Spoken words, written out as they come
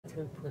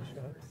10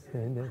 push-ups.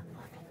 And then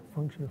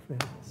functional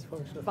fitness.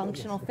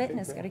 Functional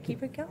fitness, got to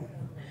keep it going.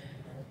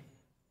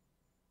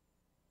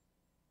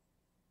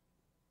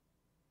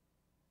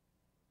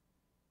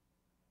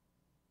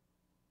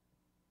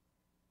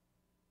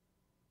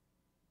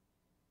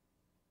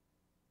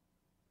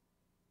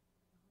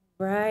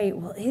 Right,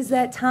 well, is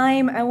that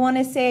time? I want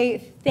to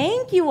say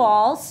thank you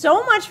all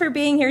so much for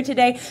being here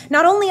today,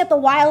 not only at the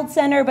Wild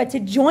Center, but to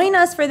join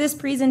us for this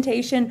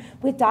presentation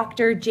with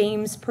Dr.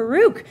 James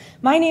Paruk.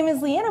 My name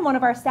is Leanne. I'm one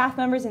of our staff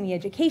members in the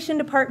education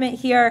department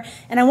here,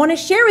 and I want to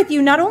share with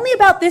you not only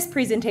about this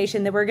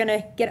presentation that we're going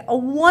to get a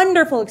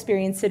wonderful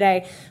experience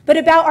today, but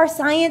about our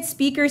science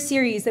speaker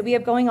series that we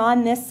have going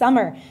on this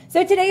summer.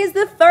 So today is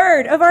the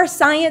third of our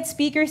science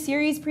speaker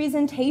series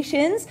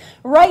presentations.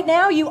 Right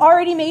now, you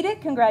already made it.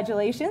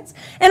 Congratulations.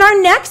 And our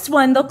next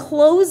one, the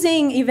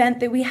closing event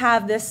that we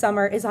have this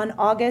summer, is on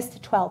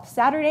August 12th.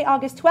 Saturday,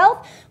 August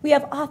 12th, we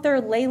have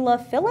author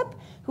Layla Phillip,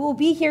 who will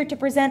be here to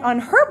present on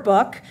her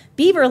book,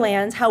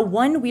 Beaverlands, How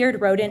One Weird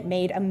Rodent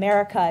Made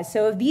America.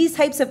 So if these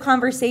types of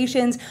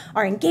conversations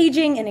are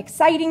engaging and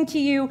exciting to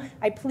you,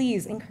 I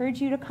please encourage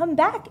you to come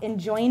back and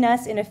join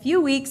us in a few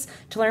weeks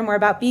to learn more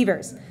about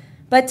beavers.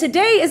 But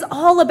today is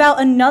all about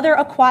another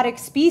aquatic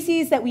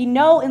species that we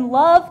know and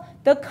love,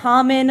 the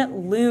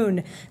common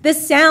loon, the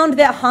sound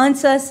that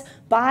haunts us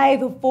by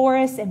the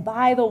forests and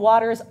by the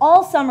waters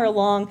all summer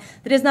long,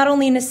 that is not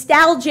only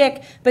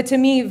nostalgic, but to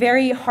me,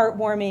 very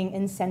heartwarming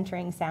and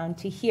centering sound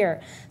to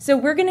hear. So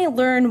we're going to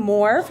learn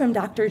more from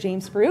Dr.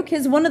 James Paruk.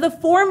 He's one of the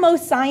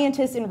foremost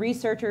scientists and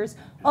researchers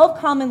of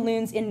common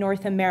loons in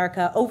North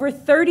America. Over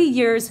 30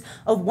 years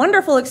of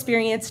wonderful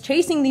experience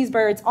chasing these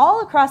birds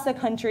all across the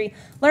country,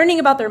 learning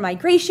about their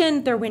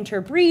migration, their winter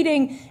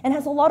breeding, and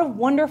has a lot of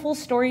wonderful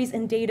stories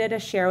and data to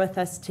share with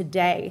us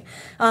today.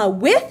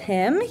 With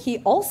him, he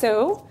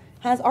also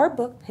has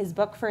his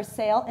book for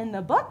sale in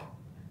the book.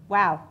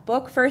 Wow,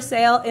 book for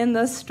sale in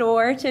the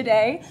store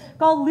today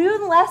called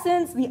Loon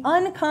Lessons, The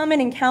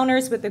Uncommon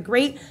Encounters with the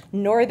Great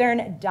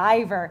Northern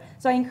Diver.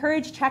 So I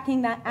encourage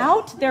checking that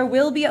out. There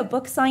will be a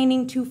book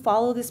signing to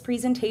follow this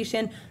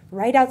presentation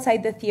right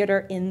outside the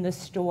theater in the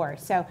store.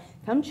 So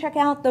come check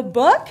out the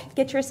book.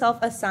 Get yourself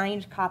a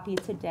signed copy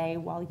today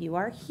while you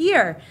are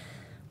here.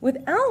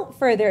 Without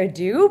further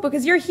ado,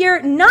 because you're here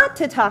not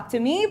to talk to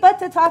me, but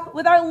to talk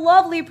with our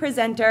lovely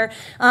presenter,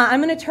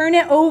 I'm going to turn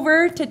it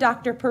over to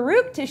Dr.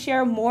 Paruk to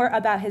share more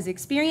about his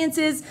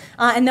experiences,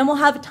 and then we'll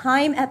have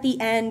time at the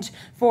end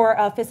for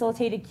a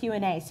facilitated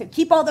Q&A. So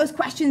keep all those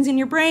questions in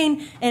your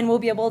brain, and we'll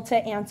be able to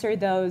answer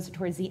those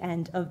towards the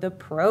end of the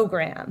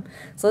program.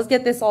 So let's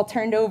get this all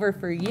turned over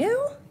for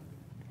you.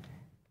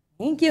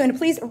 Thank you, and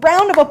please, a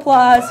round of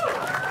applause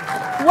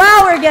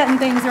while we're getting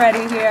things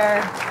ready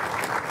here.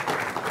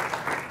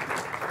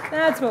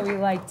 That's what we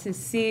like to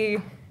see.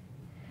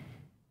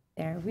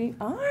 There we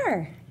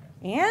are.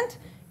 And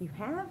you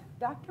have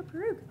Dr.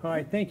 Paruk. All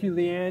right, thank you,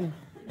 Leanne.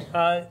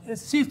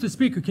 Let's see if the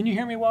speaker, can you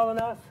hear me well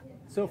enough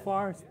so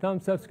far?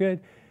 Thumbs up's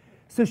good.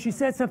 So she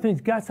said something,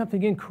 got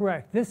something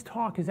incorrect. This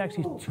talk is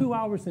actually 2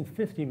 hours and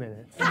 50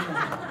 minutes.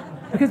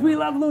 Because we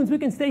love loons, we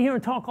can stay here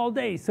and talk all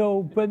day.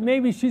 So, but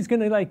maybe she's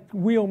gonna like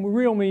reel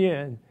me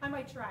in. I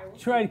might try.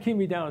 Try to keep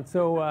me down.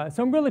 So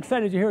I'm really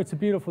excited you're here. It's a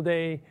beautiful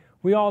day.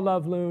 We all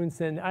love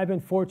loons, and I've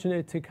been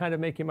fortunate to kind of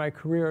make it my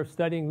career of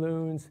studying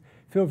loons.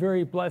 Feel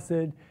very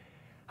blessed.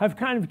 I've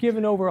kind of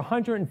given over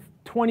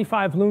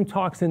 125 loon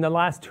talks in the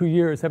last 2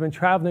 years. I've been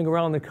traveling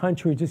around the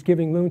country just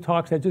giving loon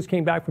talks. I just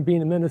came back from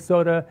being in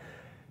Minnesota.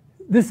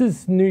 This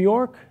is New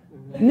York?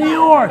 New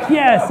York,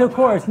 yes, of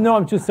course. No,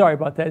 I'm just sorry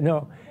about that,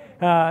 no.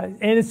 And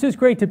it's just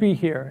great to be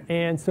here.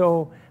 And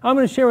so I'm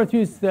going to share with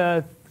you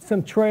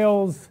some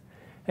trails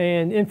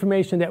and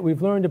information that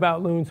we've learned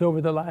about loons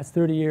over the last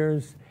 30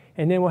 years.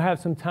 And then we'll have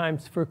some time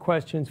for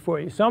questions for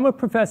you. So I'm a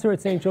professor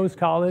at St. Joe's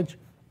College.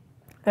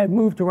 I've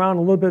moved around a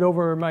little bit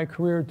over my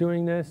career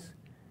doing this.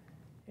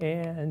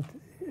 And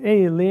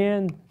hey,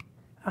 Leanne,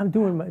 I'm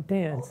doing my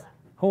dance.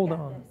 Hold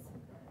on.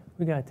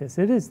 We got this.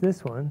 It is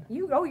this one.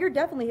 You're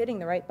definitely hitting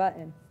the right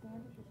button.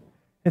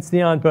 It's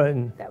the on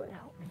button. That would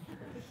help.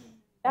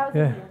 That was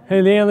Yeah.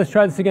 Hey, Leanne, let's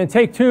try this again.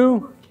 Take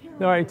two.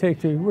 All right,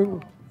 take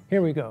two.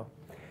 Here we go.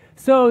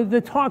 So the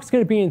talk's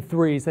going to be in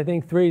threes. I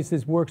think threes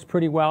works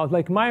pretty well.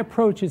 Like my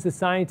approach as a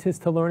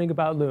scientist to learning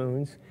about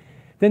loons,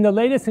 then the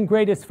latest and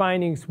greatest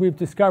findings we've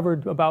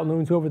discovered about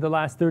loons over the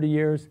last 30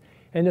 years,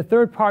 and the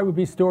third part would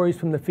be stories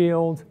from the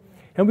field.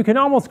 And we can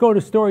almost go to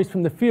stories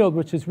from the field,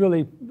 which is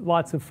really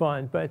lots of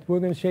fun, but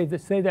we're going to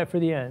save that for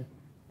the end.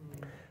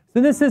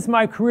 So this is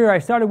my career. I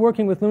started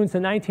working with loons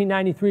in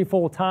 1993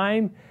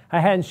 full-time. I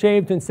hadn't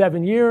shaved in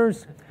 7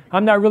 years.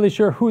 I'm not really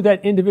sure who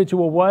that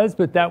individual was,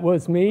 but that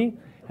was me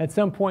at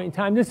some point in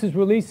time. This is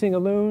releasing a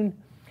loon.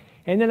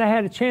 And then I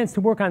had a chance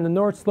to work on the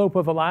North Slope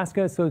of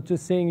Alaska. So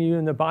just seeing you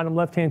in the bottom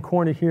left-hand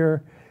corner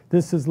here,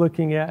 this is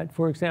looking at,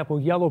 for example,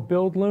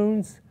 yellow-billed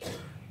loons.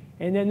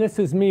 And then this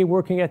is me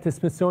working at the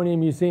Smithsonian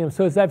Museum.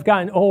 So as I've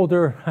gotten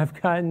older, I've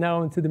gotten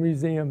now into the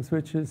museums,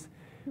 which is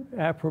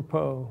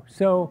apropos.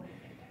 So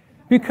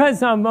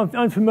Because I'm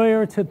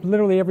unfamiliar to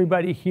literally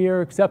everybody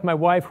here except my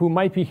wife, who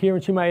might be here,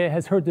 and she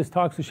has heard this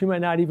talk, so she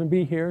might not even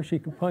be here.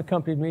 She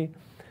accompanied me.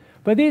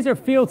 But these are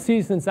field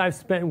seasons I've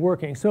spent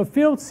working. So a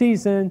field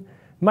season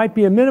might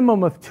be a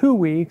minimum of 2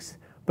 weeks,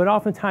 but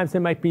oftentimes it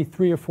might be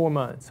 3 or 4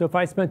 months. So if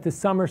I spent the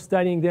summer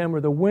studying them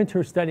or the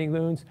winter studying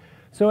loons,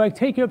 so I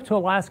take you up to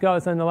Alaska. I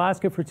was in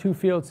Alaska for 2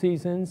 field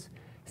seasons,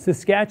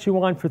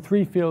 Saskatchewan for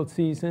 3 field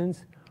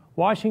seasons,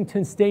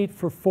 Washington State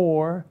for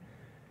 4,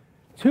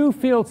 2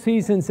 field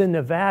seasons in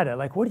Nevada.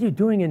 Like, what are you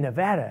doing in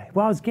Nevada?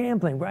 Well, I was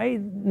gambling,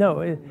 right?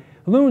 No,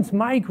 loons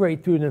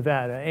migrate through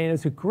Nevada, and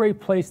it's a great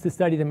place to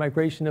study the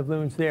migration of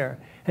loons there.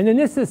 And then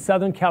this is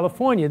Southern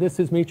California. This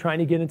is me trying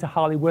to get into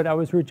Hollywood. I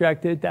was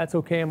rejected. That's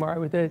okay. I'm all right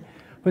with it.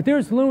 But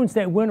there's loons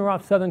that winter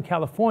off Southern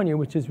California,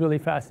 which is really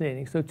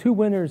fascinating. So 2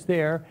 winters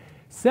there,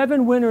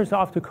 7 winters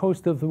off the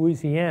coast of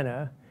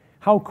Louisiana.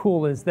 How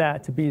cool is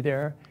that to be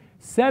there?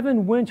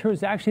 7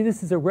 winters. Actually,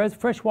 this is a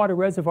freshwater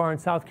reservoir in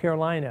South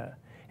Carolina.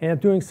 And I'm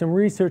doing some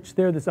research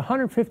there. There's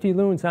 150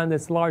 loons on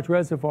this large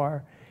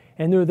reservoir,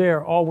 and they're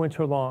there all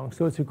winter long.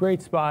 So it's a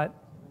great spot.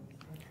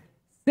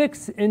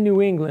 6 in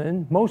New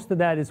England. Most of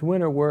that is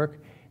winter work.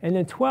 And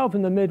then 12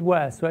 in the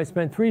Midwest. So I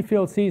spent 3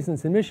 field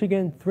seasons in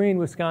Michigan, 3 in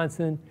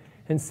Wisconsin,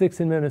 and 6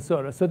 in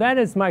Minnesota. So that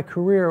is my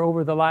career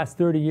over the last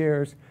 30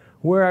 years,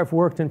 where I've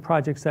worked in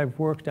projects I've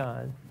worked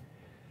on.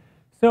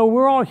 So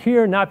we're all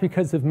here not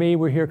because of me.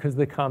 We're here because of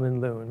the common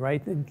loon,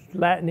 right? The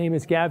Latin name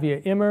is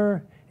Gavia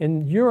immer.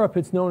 In Europe,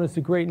 it's known as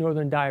the Great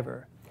Northern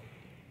Diver.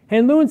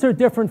 And loons are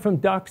different from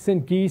ducks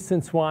and geese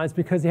and swans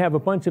because they have a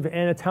bunch of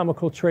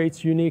anatomical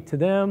traits unique to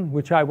them,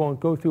 which I won't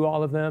go through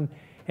all of them.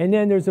 And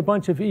then there's a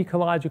bunch of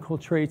ecological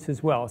traits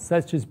as well,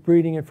 such as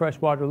breeding in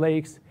freshwater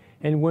lakes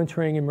and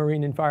wintering in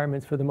marine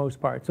environments for the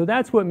most part. So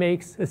that's what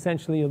makes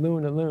essentially a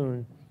loon a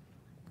loon.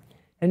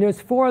 And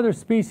there's 4 other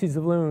species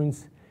of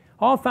loons,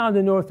 all found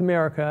in North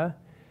America.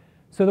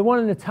 So the one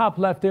in the top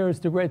left there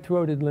is the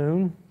red-throated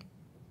loon.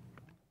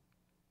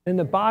 In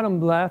the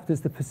bottom left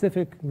is the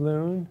Pacific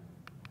loon.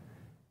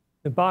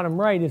 The bottom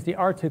right is the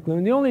Arctic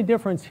loon. The only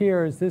difference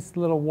here is this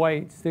little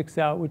white sticks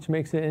out, which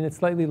makes it, and it's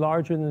slightly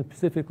larger than the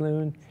Pacific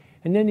loon.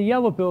 And then the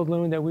yellow-billed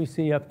loon that we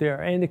see up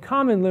there. And the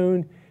common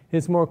loon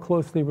is more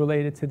closely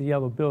related to the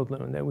yellow-billed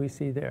loon that we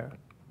see there.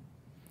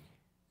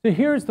 So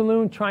here's the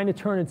loon trying to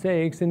turn its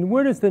eggs. And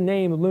where does the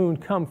name loon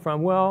come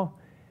from? Well,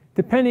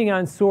 depending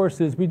on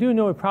sources, we do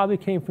know it probably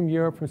came from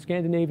Europe, from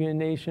Scandinavian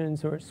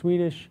nations or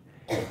Swedish,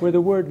 where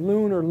the word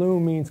loon or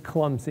loon means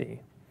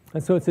clumsy.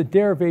 And so it's a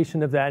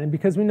derivation of that. And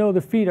because we know the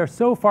feet are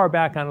so far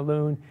back on a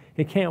loon,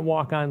 it can't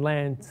walk on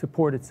land,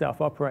 support itself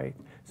upright.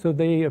 So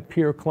they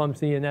appear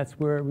clumsy, and that's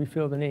where we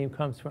feel the name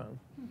comes from.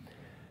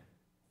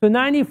 So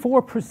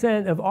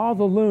 94% of all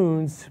the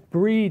loons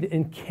breed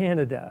in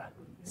Canada.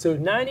 So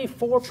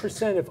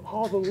 94% of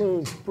all the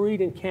loons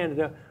breed in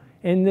Canada,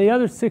 and the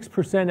other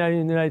 6% are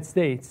in the United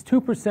States.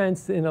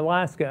 2% in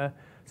Alaska.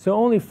 So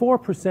only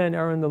 4%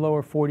 are in the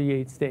lower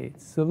 48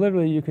 states. So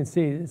literally you can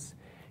see this.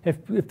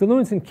 If the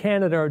loons in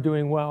Canada are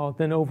doing well,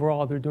 then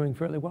overall they're doing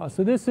fairly well.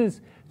 So this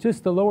is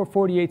just the lower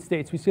 48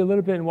 states. We see a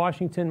little bit in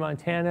Washington,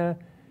 Montana,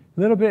 a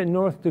little bit in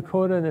North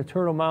Dakota and the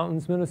Turtle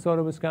Mountains,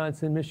 Minnesota,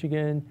 Wisconsin,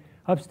 Michigan,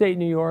 upstate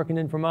New York, and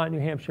then Vermont, New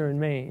Hampshire, and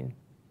Maine.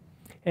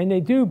 And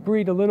they do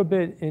breed a little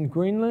bit in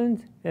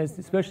Greenland,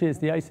 especially as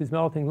the ice is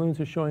melting. Loons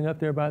are showing up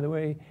there, by the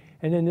way.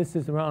 And then this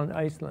is around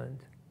Iceland.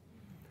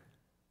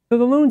 So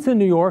the loons in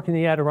New York and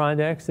the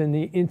Adirondacks and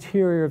the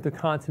interior of the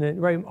continent,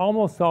 right,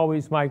 almost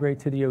always migrate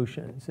to the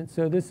oceans. And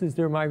so this is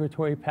their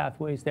migratory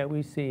pathways that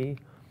we see.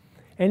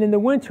 And in the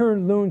winter,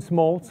 loons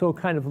molt. So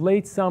kind of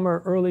late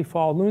summer, early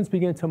fall, loons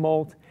begin to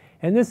molt.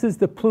 And this is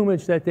the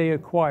plumage that they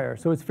acquire.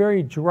 So it's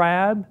very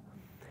drab.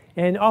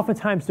 And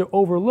oftentimes they're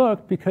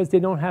overlooked because they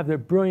don't have the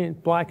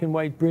brilliant black and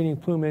white breeding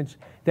plumage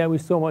that we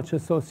so much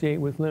associate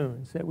with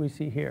loons that we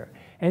see here.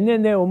 And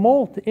then they'll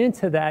molt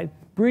into that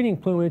breeding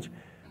plumage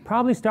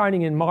probably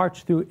starting in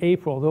March through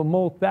April. They'll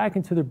molt back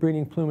into the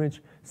breeding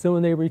plumage, so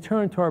when they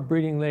return to our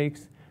breeding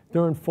lakes,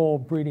 they're in full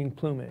breeding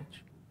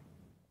plumage.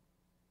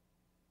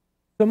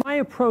 So my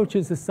approach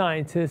as a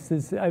scientist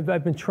is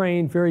I've been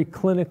trained very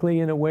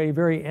clinically in a way,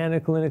 very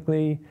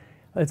analytically.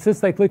 It's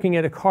just like looking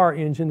at a car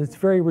engine. It's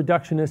very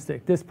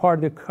reductionistic. This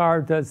part of the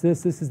car does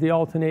this. This is the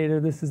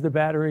alternator. This is the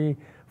battery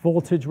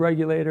voltage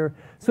regulator.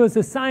 So as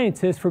a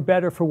scientist, for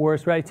better or for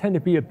worse, right, I tend to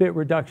be a bit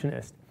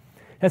reductionist.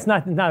 That's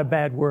not a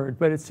bad word,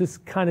 but it's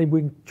just kind of,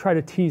 we try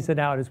to tease it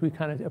out as we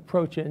kind of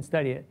approach it and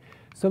study it.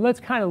 So let's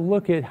kind of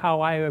look at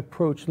how I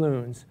approach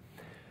loons.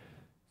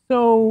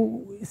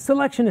 So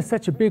selection is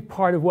such a big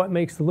part of what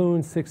makes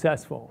loons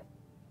successful.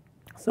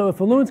 So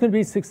if a loon's going to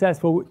be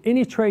successful,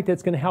 any trait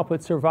that's going to help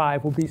it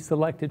survive will be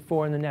selected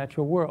for in the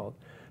natural world.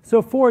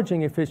 So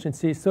foraging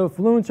efficiency. So if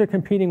loons are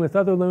competing with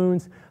other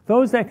loons,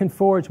 those that can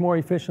forage more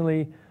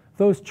efficiently,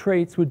 those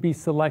traits would be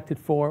selected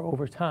for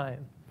over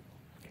time.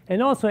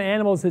 And also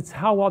animals, it's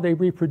how well they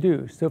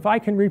reproduce. So if I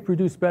can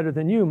reproduce better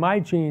than you, my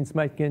genes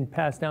might get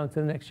passed down to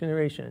the next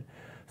generation.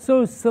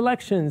 So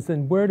selections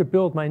and where to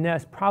build my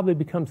nest probably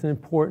becomes an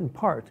important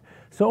part.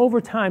 So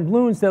over time,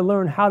 loons that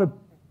learn how to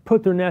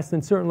put their nest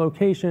in certain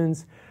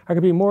locations are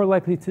going to be more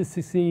likely to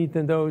succeed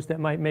than those that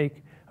might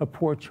make a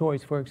poor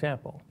choice, for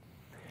example.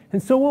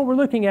 And so what we're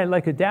looking at,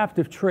 like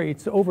adaptive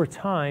traits over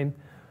time,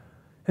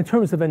 in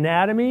terms of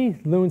anatomy,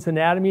 Loon's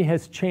anatomy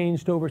has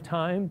changed over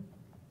time.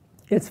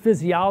 Its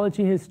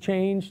physiology has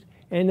changed,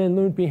 and then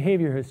Loon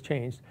behavior has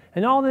changed.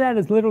 And all of that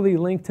is literally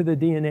linked to the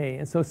DNA.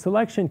 And so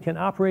selection can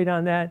operate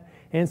on that,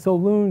 and so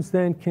Loons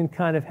then can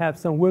kind of have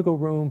some wiggle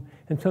room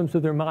in terms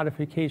of their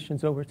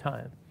modifications over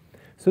time.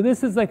 So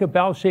this is like a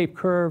bell-shaped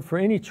curve for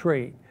any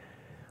trait.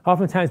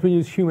 Oftentimes we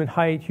use human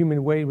height,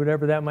 human weight,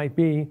 whatever that might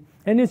be.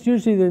 And it's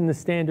usually in the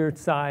standard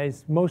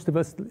size. Most of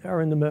us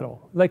are in the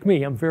middle. Like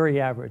me, I'm very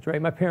average, right?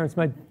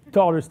 My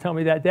daughters tell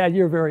me that, Dad,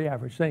 you're very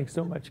average. Thanks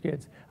so much,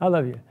 kids. I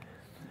love you.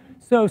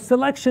 So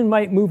selection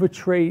might move a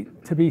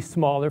trait to be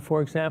smaller,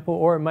 for example,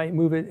 or it might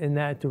move it in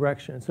that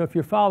direction. So if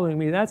you're following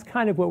me, that's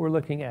kind of what we're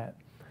looking at.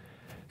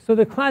 So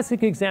the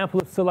classic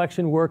example of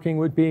selection working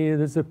would be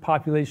there's a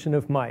population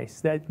of mice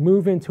that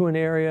move into an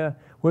area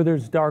where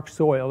there's dark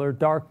soil or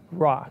dark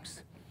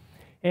rocks.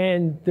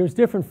 And there's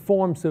different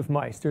forms of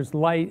mice. There's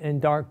light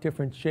and dark,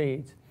 different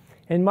shades.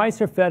 And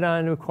mice are fed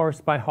on, of course,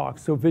 by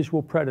hawks, so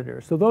visual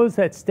predators. So those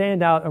that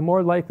stand out are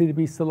more likely to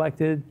be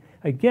selected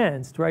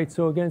against, right?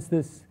 So against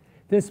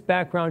this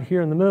background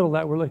here in the middle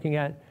that we're looking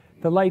at,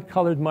 the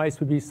light-colored mice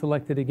would be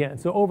selected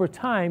against. So over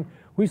time,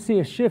 we see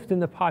a shift in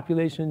the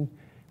population,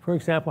 for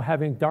example,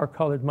 having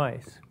dark-colored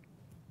mice.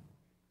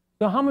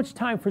 So how much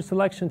time for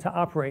selection to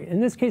operate? In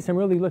this case, I'm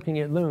really looking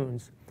at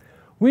loons.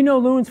 We know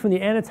loons from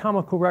the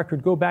anatomical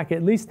record go back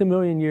at least 1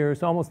 million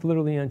years, almost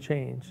literally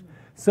unchanged.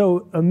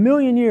 So 1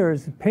 million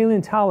years,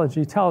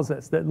 paleontology tells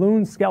us that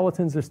loon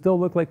skeletons still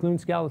look like loon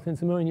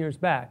skeletons 1 million years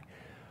back.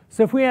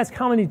 So if we ask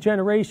how many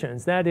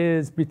generations, that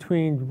is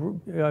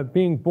between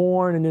being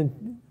born and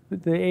then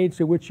the age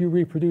at which you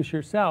reproduce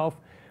yourself,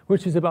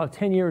 which is about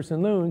 10 years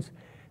in loons,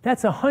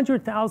 that's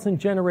 100,000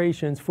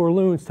 generations for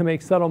loons to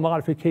make subtle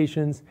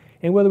modifications,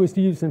 and whether it was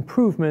to use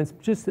improvements,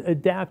 just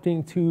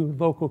adapting to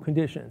local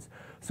conditions.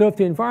 So if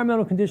the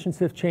environmental conditions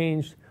have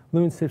changed,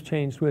 loons have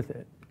changed with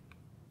it.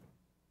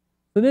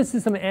 So this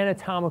is some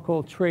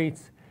anatomical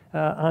traits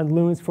on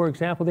loons, for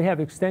example. They have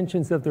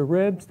extensions of the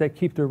ribs that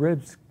keep the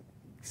ribs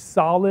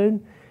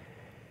solid.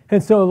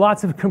 And so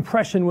lots of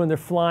compression when they're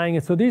flying.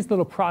 And so these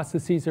little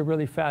processes are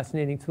really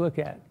fascinating to look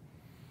at.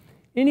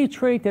 Any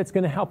trait that's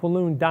going to help a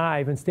loon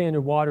dive and stay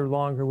underwater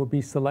longer will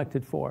be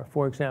selected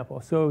for example.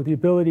 So the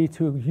ability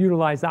to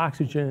utilize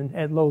oxygen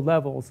at low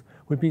levels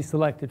would be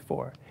selected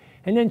for.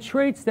 And then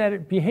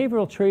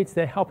behavioral traits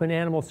that help an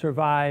animal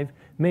survive,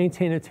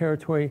 maintain a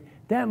territory,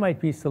 that might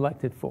be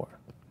selected for.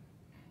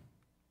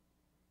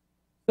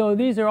 So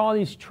these are all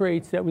these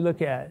traits that we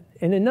look at.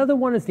 And another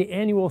one is the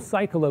annual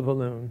cycle of a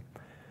loon.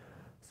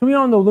 So we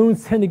all know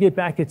loons tend to get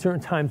back at certain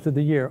times of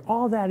the year.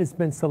 All that has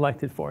been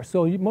selected for.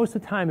 So most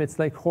of the time it's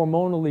like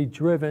hormonally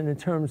driven in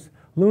terms,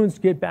 loons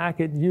get back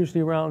at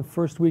usually around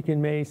first week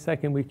in May,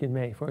 second week in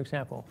May, for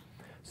example.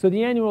 So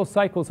the annual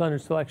cycle is under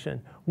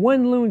selection.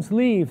 When loons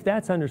leave,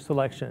 that's under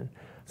selection.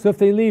 So if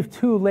they leave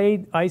too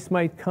late, ice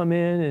might come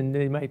in and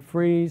they might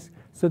freeze.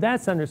 So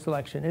that's under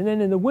selection. And then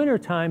in the winter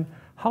time,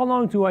 how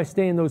long do I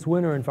stay in those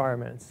winter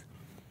environments?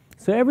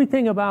 So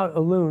everything about a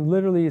loon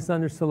literally is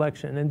under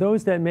selection. And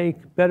those that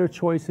make better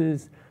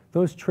choices,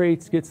 those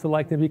traits get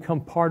selected and become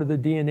part of the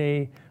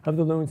DNA of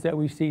the loons that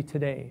we see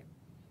today.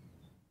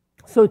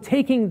 So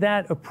taking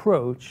that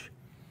approach,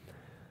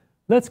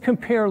 let's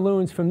compare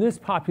loons from this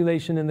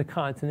population in the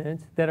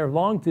continent that are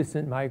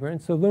long-distance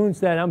migrants. So loons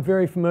that I'm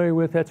very familiar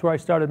with, that's where I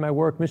started my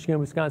work, Michigan,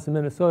 Wisconsin,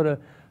 Minnesota.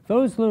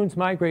 Those loons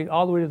migrate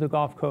all the way to the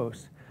Gulf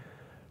Coast.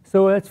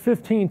 So that's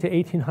 15 to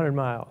 1,800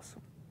 miles.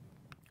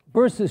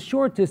 Versus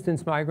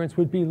short-distance migrants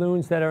would be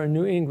loons that are in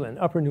New England,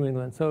 upper New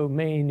England, so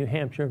Maine, New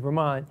Hampshire,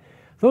 Vermont.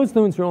 Those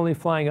loons are only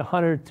flying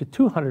 100 to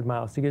 200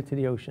 miles to get to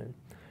the ocean.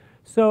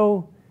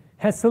 So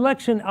has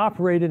selection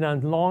operated on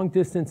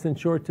long-distance and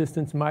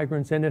short-distance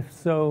migrants, and if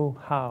so,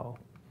 how?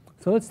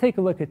 So let's take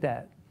a look at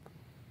that.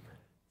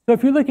 So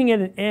if you're looking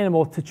at an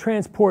animal, to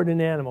transport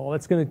an animal,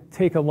 it's going to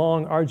take a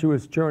long,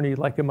 arduous journey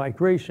like a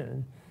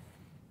migration.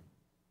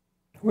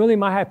 Really,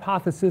 my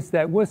hypothesis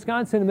that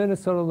Wisconsin and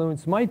Minnesota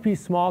loons might be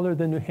smaller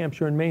than New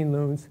Hampshire and Maine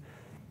loons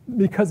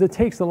because it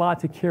takes a lot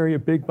to carry a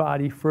big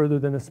body further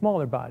than a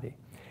smaller body.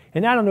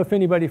 And I don't know if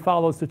anybody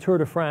follows the Tour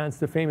de France,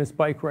 the famous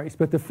bike race,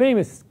 but the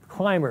famous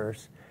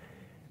climbers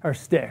are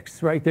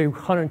sticks, right? They're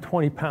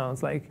 120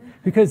 pounds,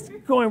 because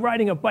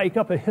riding a bike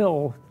up a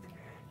hill,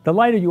 the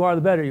lighter you are,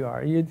 the better you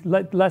are. You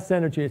less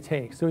energy it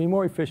takes, so you're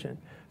more efficient.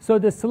 So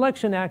does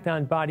selection act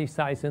on body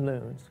size in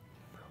loons?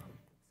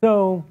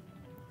 So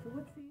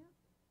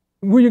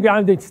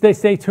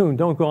stay tuned.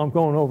 Don't go. I'm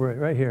going over it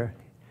right here.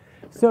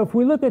 So if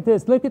we look at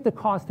this, look at the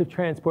cost of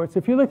transport. So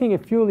if you're looking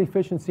at fuel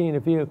efficiency in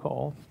a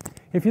vehicle,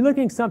 if you're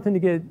looking for something to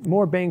get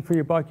more bang for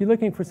your buck, you're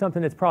looking for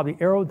something that's probably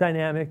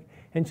aerodynamic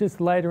and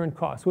just lighter in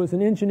cost. So as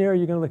an engineer,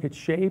 you're going to look at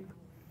shape.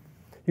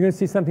 You're going to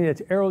see something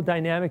that's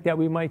aerodynamic that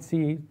we might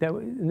see that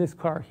in this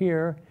car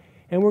here.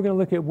 And we're going to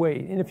look at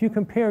weight. And if you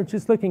compare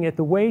just looking at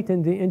the weight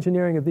and the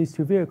engineering of these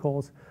two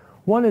vehicles,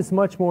 one is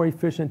much more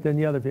efficient than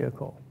the other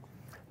vehicle.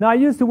 Now, I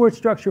use the word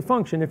structure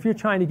function. If you're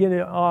trying to get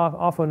it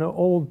off an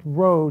old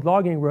road,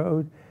 logging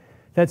road,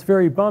 that's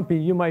very bumpy,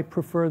 you might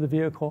prefer the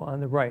vehicle on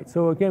the right.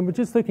 So again, we're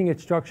just looking at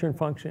structure and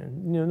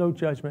function, no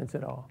judgments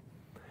at all.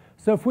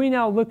 So if we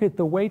now look at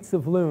the weights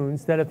of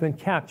loons that have been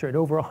captured,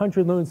 over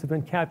 100 loons have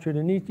been captured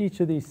in each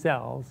of these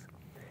cells,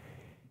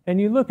 and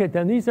you look at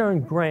them, these are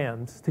in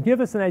grams. To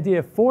give us an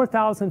idea,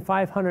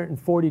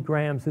 4,540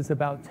 grams is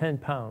about 10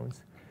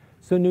 pounds.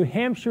 So New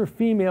Hampshire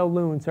female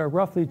loons are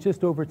roughly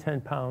just over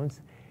 10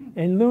 pounds,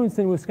 and loons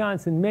in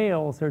Wisconsin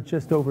males are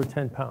just over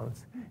 10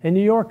 pounds. And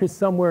New York is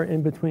somewhere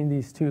in between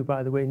these two,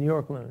 by the way, New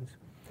York loons.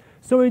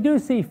 So we do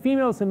see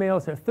females and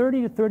males are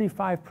 30 to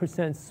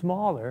 35%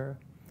 smaller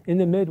in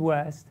the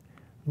Midwest,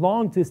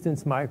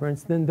 long-distance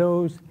migrants, than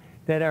those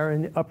that are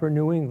in upper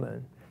New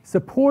England,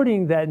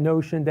 supporting that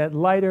notion that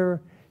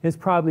lighter is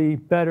probably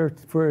better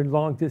for a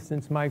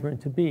long-distance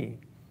migrant to be.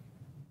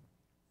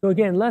 So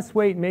again, less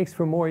weight makes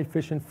for more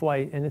efficient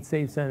flight, and it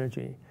saves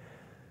energy.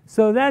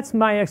 So that's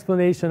my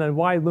explanation on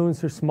why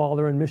loons are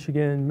smaller in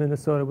Michigan,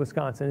 Minnesota,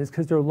 Wisconsin, is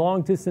because they're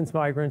long-distance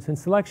migrants, and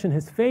selection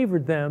has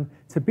favored them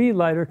to be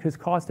lighter because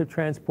cost of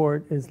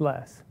transport is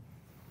less.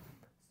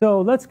 So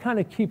let's kind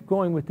of keep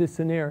going with this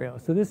scenario.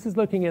 So this is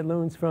looking at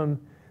loons from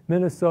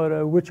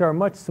Minnesota, which are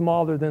much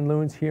smaller than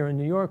loons here in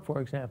New York,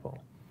 for example.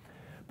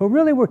 But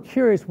really, we're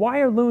curious, why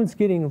are loons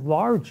getting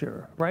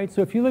larger, right?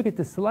 So if you look at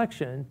the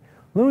selection,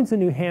 loons in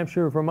New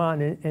Hampshire,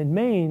 Vermont, and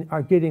Maine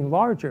are getting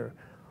larger.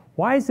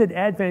 Why is it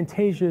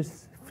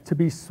advantageous to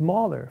be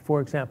smaller, for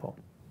example?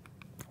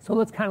 So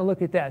let's kind of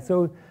look at that.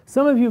 So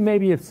some of you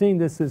maybe have seen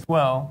this as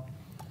well.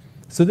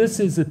 So this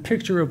is a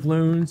picture of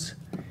loons.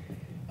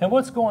 And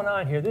what's going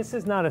on here? This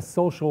is not a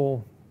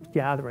social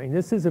gathering.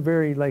 This is a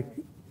very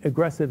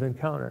aggressive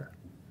encounter.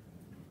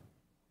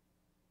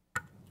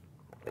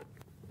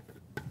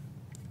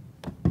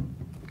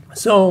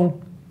 So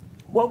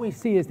what we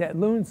see is that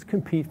loons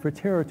compete for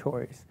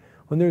territories.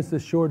 When there's a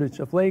shortage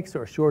of lakes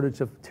or a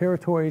shortage of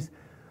territories,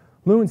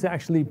 loons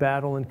actually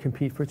battle and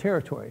compete for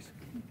territories.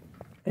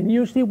 And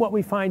usually what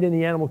we find in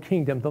the animal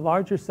kingdom, the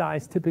larger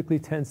size typically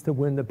tends to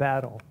win the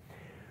battle.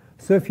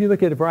 So if you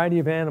look at a variety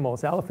of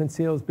animals, elephant,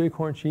 seals,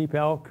 bighorn sheep,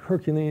 elk,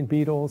 Herculean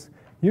beetles,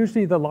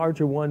 usually the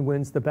larger one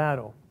wins the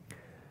battle.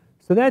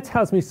 So that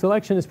tells me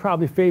selection is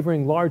probably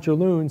favoring larger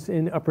loons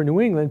in upper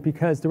New England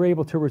because they're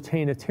able to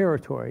retain a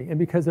territory. And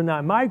because they're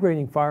not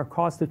migrating far,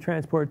 cost of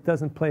transport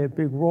doesn't play a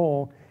big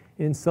role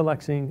in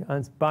selecting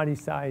on body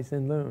size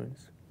in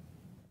loons.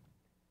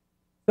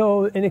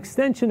 So an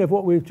extension of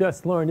what we've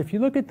just learned, if you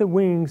look at the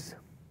wings,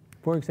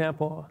 for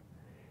example,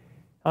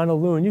 on a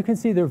loon, you can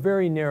see they're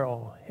very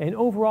narrow. And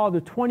overall,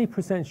 they're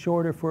 20%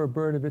 shorter for a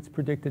bird of its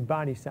predicted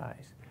body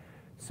size.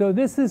 So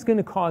this is going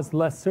to cause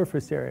less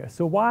surface area.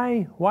 So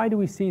why do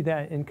we see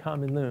that in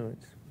common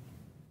loons?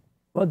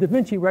 Well, Da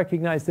Vinci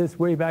recognized this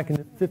way back in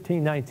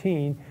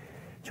 1519,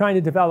 trying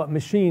to develop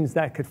machines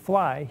that could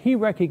fly. He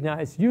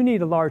recognized you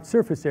need a large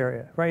surface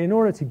area, right? In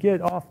order to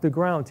get off the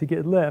ground, to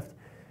get lift,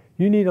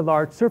 you need a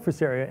large surface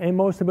area. And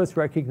most of us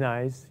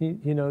recognize,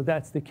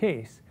 that's the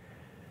case.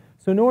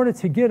 So in order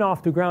to get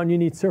off the ground, you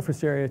need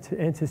surface area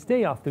and to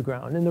stay off the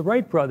ground. And the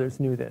Wright brothers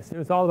knew this. It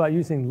was all about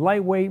using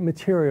lightweight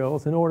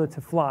materials in order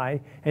to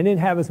fly and then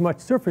have as much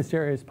surface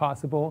area as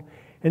possible.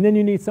 And then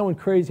you need someone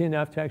crazy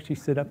enough to actually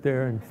sit up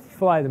there and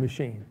fly the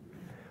machine.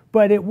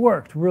 But it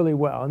worked really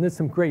well. And there's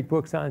some great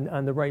books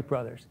on the Wright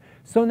brothers.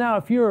 So now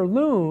if you're a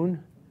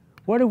loon,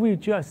 what have we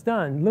just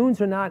done?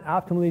 Loons are not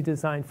optimally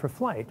designed for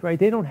flight, right?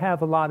 They don't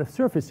have a lot of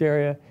surface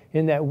area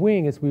in that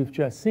wing as we've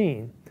just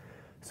seen.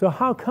 So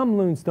how come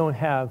loons don't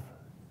have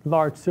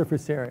large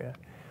surface area?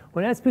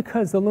 Well, that's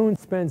because the loon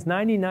spends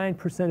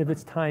 99% of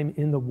its time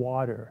in the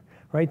water,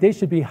 right? They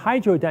should be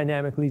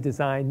hydrodynamically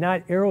designed,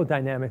 not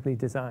aerodynamically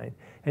designed.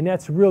 And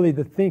that's really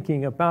the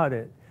thinking about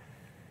it.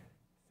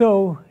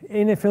 So,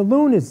 and if a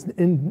loon is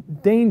in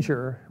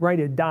danger, right,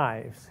 it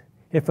dives.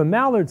 If a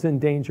mallard's in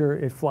danger,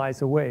 it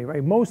flies away,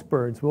 right? Most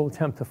birds will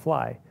attempt to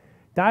fly.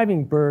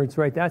 Diving birds,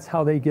 right, that's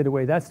how they get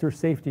away. That's their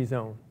safety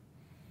zone.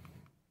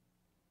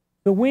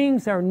 The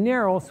wings are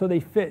narrow, so they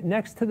fit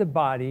next to the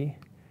body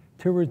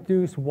to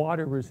reduce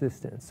water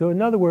resistance. So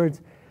in other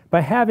words,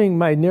 by having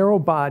my narrow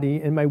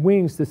body and my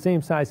wings the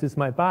same size as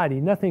my body,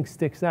 nothing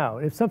sticks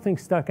out. If something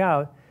stuck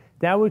out,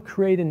 that would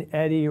create an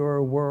eddy or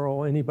a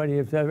whirl. Anybody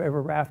who's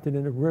ever rafted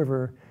in a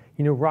river,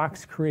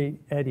 rocks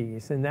create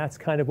eddies, and that's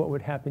kind of what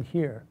would happen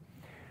here.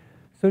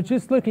 So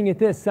just looking at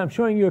this, I'm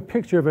showing you a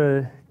picture of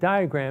a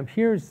diagram.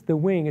 Here's the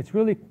wing. It's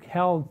really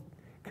held,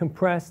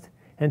 compressed,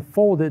 and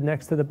folded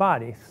next to the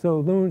body. So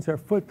loons are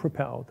foot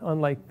propelled,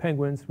 unlike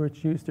penguins,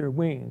 which use their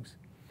wings.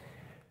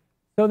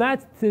 So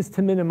that is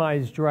to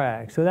minimize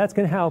drag. So that's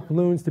going to help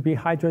loons to be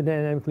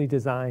hydrodynamically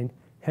designed,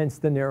 hence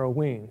the narrow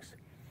wings.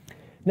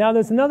 Now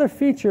there's another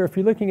feature, if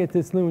you're looking at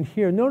this loon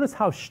here, notice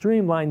how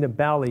streamlined the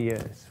belly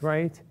is,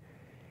 right?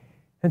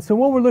 And so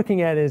what we're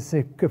looking at is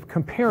a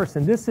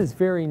comparison. This is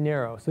very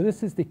narrow. So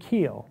this is the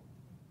keel.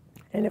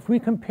 And if we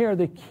compare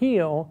the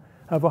keel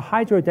of a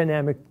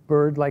hydrodynamic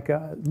bird like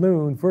a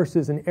loon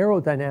versus an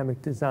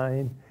aerodynamic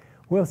design,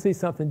 we'll see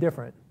something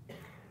different.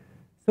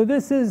 So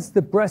this is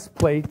the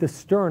breastplate, the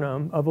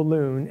sternum of a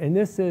loon, and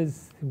this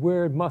is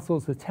where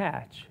muscles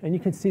attach. And you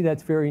can see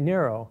that's very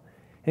narrow.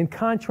 In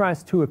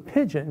contrast to a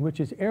pigeon, which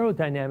is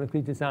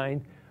aerodynamically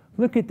designed,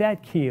 look at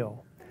that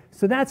keel.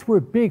 So that's where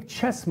big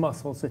chest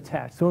muscles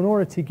attach. So in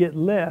order to get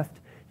lift,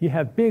 you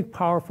have big,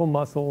 powerful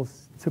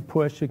muscles to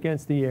push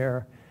against the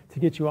air to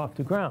get you off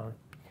the ground.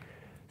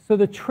 So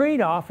the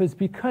trade-off is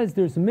because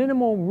there's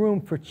minimal room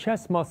for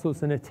chest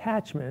muscles and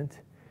attachment,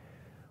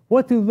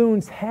 what do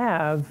loons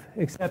have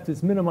except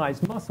is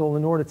minimized muscle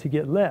in order to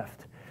get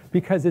lift?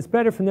 Because it's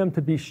better for them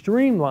to be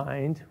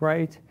streamlined,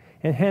 right?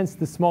 And hence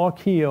the small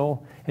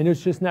keel, and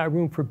there's just not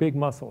room for big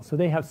muscles. So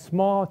they have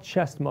small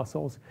chest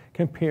muscles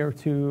compared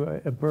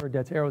to a bird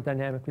that's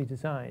aerodynamically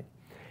designed.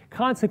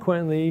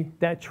 Consequently,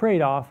 that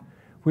trade-off,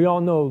 we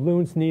all know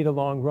loons need a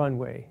long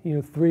runway,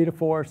 3 to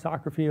 4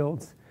 soccer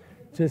fields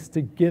just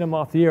to get them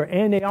off the air.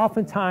 And they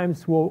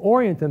oftentimes will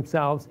orient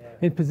themselves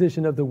in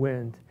position of the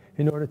wind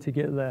in order to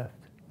get lift.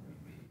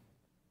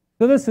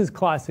 So this is a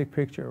classic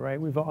picture, right?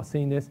 We've all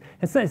seen this.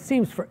 And so it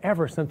seems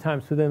forever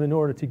sometimes for them in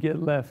order to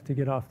get lift, to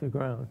get off the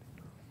ground.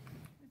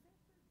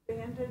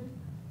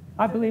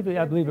 I believe it.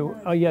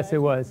 Oh, yes,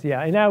 it was.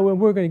 Yeah. And now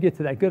we're going to get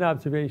to that. Good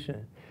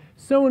observation.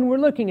 So when we're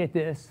looking at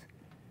this,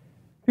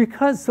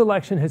 because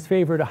selection has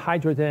favored a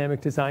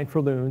hydrodynamic design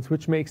for loons,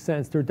 which makes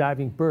sense, they're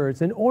diving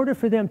birds, in order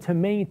for them to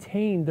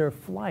maintain their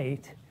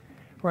flight,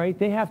 right,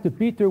 they have to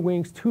beat their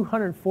wings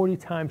 240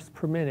 times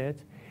per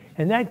minute,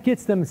 and that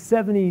gets them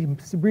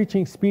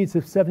reaching speeds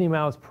of 70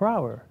 miles per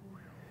hour.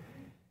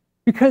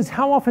 Because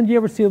how often do you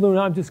ever see a loon,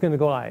 I'm just going to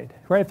glide,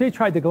 right? If they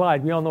tried to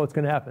glide, we all know what's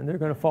going to happen. They're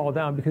going to fall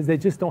down because they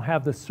just don't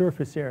have the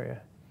surface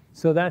area.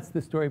 So that's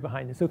the story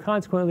behind it. So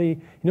consequently,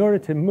 in order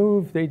to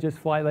move, they just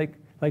fly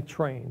like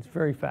trains,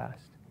 very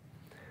fast.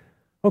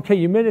 Okay,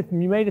 you made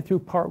it through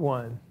part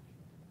 1.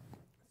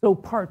 So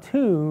part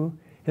 2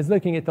 is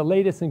looking at the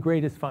latest and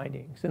greatest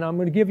findings. And I'm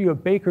going to give you a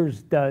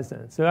baker's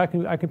dozen. So I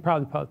can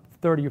probably put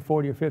 30 or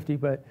 40 or 50,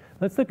 but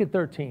let's look at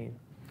 13.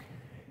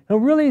 Now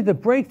really the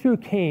breakthrough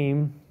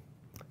came,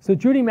 so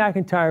Judy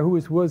McIntyre,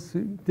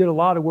 who did a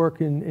lot of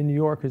work in New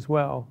York as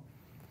well,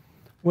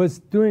 was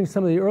doing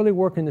some of the early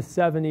work in the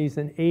 70s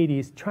and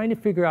 80s, trying to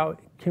figure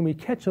out, can we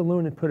catch a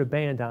loon and put a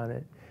band on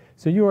it?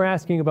 So you were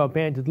asking about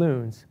banded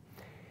loons.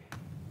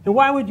 And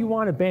why would you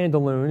want to band a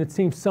loon? It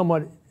seems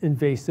somewhat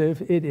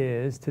invasive. It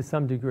is to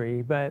some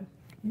degree, but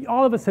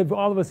all of us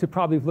have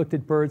probably looked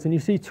at birds and you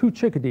see 2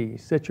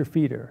 chickadees at your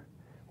feeder.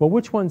 Well,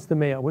 which one's the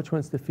male? Which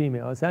one's the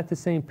female? Is that the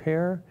same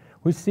pair?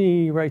 We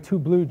see, right, 2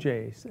 blue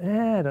jays.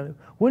 I don't know.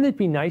 Wouldn't it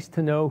be nice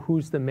to know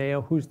who's the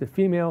male, who's the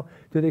female?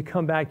 Do they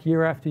come back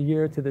year after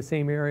year to the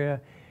same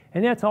area?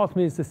 And that's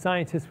ultimately, as the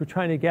scientists, we're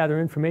trying to gather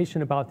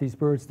information about these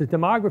birds, the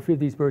demography of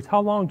these birds. How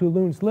long do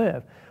loons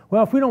live?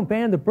 Well, if we don't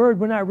band the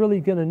bird, we're not really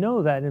going to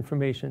know that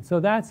information.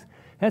 So that's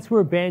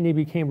where banding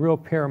became real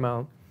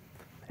paramount.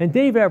 And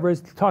Dave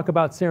Evers, to talk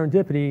about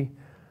serendipity,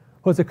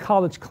 was a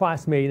college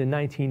classmate in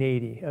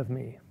 1980 of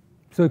me.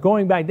 So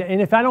going back,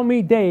 and if I don't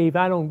meet Dave,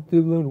 I don't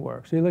do loon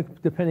work. So you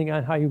look, depending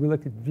on how you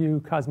look at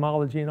view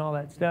cosmology and all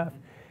that stuff.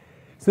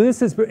 So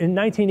this is in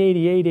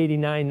 1988,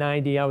 89,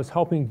 90, I was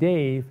helping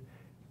Dave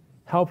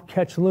help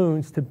catch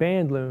loons to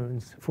band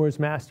loons for his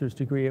master's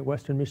degree at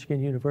Western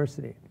Michigan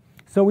University.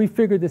 So we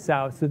figured this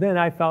out. So then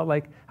I felt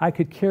like I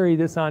could carry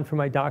this on for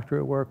my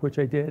doctorate work, which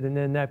I did, and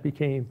then that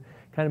became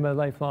kind of my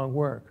lifelong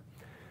work.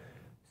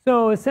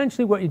 So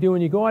essentially what you do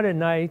when you go out at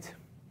night,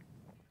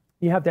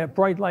 you have that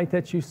bright light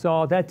that you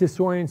saw, that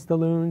disorients the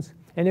loons,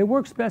 and it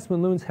works best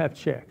when loons have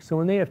chicks. So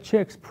when they have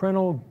chicks,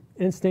 parental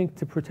instinct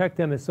to protect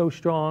them is so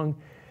strong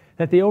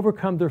that they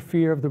overcome their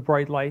fear of the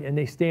bright light and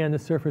they stay on the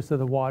surface of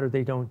the water,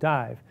 they don't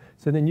dive.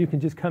 So then you can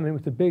just come in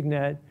with a big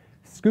net,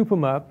 scoop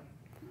them up.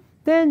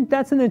 Then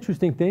that's an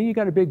interesting thing. You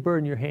got a big bird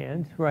in your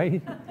hand,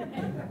 right?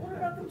 What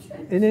about the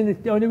chicks? And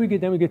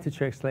then we get to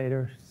chicks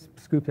later,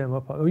 scoop them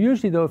up.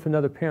 Usually though, if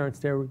another parent's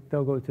there,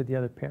 they'll go to the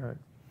other parent.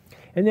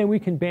 And then we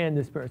can band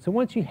this bird. So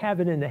once you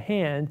have it in the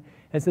hand,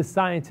 as a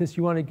scientist,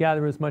 you want to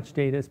gather as much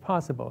data as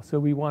possible. So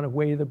we want to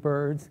weigh the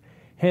birds,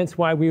 hence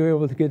why we were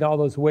able to get all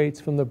those weights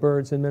from the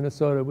birds in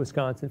Minnesota,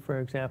 Wisconsin, for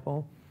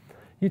example.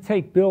 You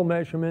take bill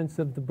measurements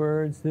of the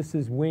birds. This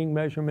is wing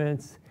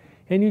measurements.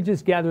 And you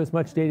just gather as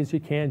much data as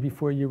you can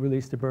before you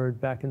release the bird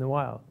back in the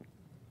wild.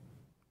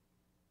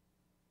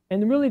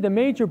 And really the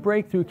major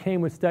breakthrough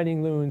came with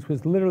studying loons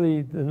was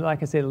literally,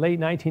 like I say, the late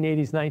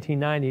 1980s,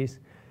 1990s,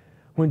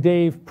 when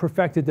Dave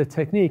perfected the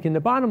technique. And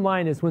the bottom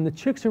line is when the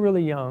chicks are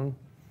really young,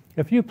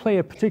 if you play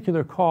a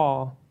particular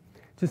call,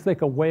 just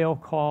like a whale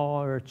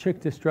call or a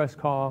chick distress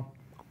call,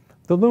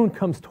 the loon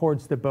comes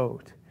towards the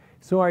boat.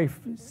 So our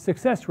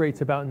success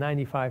rate's about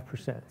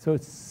 95%. So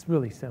it's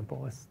really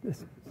simple.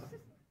 It's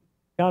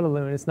got a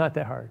loon, it's not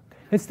that hard.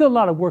 It's still a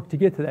lot of work to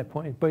get to that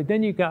point, but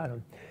then you got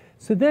them.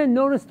 So then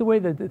notice the way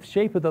that the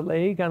shape of the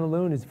leg on a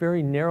loon is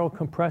very narrow,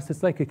 compressed.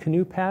 It's like a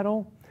canoe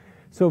paddle.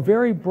 So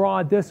very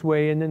broad this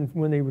way, and then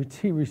when they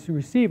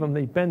receive them,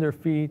 they bend their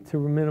feet to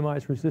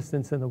minimize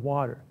resistance in the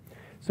water.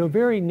 So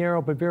very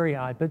narrow, but very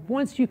odd. But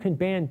once you can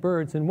ban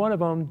birds, and one of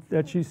them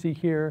that you see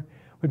here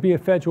would be a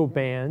federal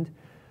band,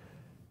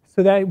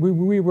 so that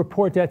we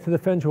report that to the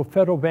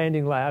federal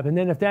banding lab, and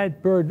then if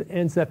that bird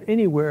ends up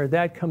anywhere,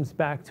 that comes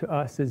back to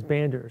us as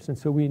banders. And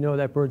so we know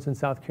that bird's in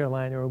South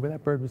Carolina, or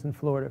that bird was in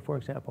Florida, for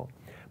example.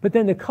 But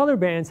then the color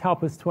bands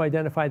help us to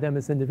identify them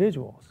as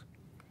individuals.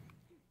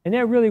 And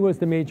that really was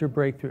the major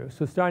breakthrough.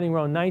 So starting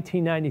around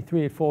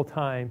 1993 at full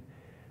time,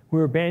 we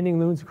were banding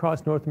loons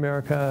across North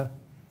America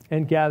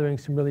and gathering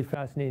some really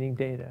fascinating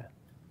data.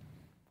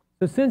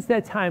 So since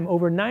that time,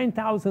 over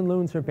 9,000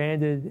 loons are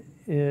banded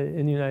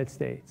in the United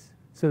States.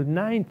 So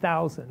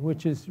 9,000,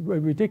 which is a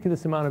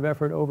ridiculous amount of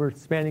effort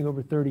spanning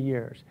over 30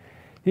 years.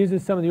 These are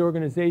some of the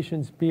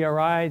organizations: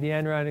 BRI, the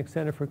Adirondack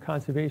Center for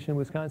Conservation,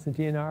 Wisconsin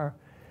DNR,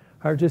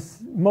 are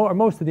just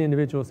most of the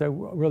individuals that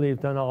really have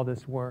done all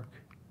this work.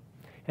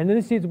 And then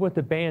this is what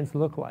the bands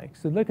look like.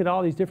 So look at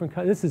all these different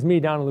kinds. This is me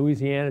down in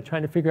Louisiana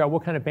trying to figure out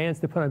what kind of bands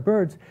to put on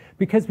birds,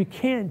 because we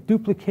can't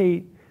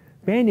duplicate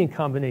banding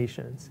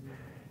combinations.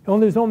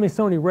 There's only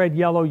so many red,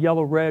 yellow,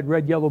 yellow, red,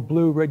 red, yellow,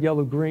 blue, red,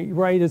 yellow, green,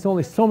 right? There's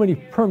only so many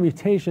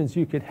permutations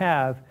you could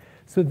have.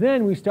 So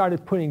then we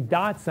started putting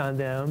dots on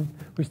them.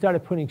 We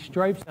started putting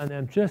stripes on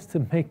them just to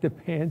make the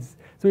bands,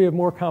 so we have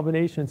more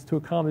combinations to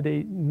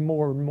accommodate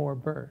more and more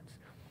birds.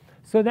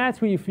 So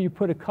that's when you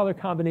put a color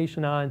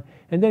combination on,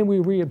 and then we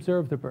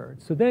re-observe the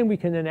birds. So then we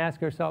can then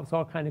ask ourselves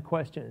all kinds of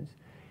questions.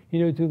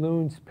 Do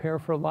loons pair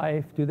for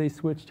life? Do they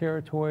switch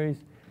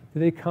territories?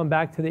 Do they come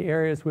back to the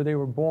areas where they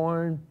were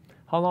born?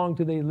 How long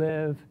do they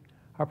live?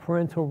 Are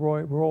parental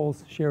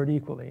roles shared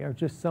equally? Are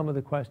just some of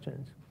the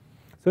questions.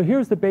 So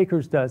here's the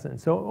baker's dozen.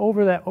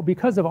 So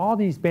because of all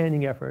these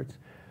banding efforts,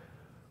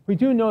 we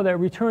do know that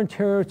return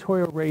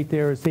territorial rate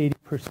there is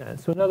 80%.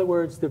 So in other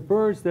words, the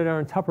birds that are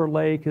in Tupper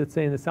Lake, let's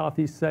say in the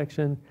southeast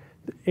section,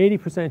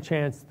 80%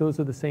 chance those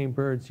are the same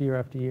birds year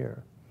after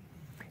year.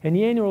 And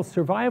the annual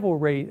survival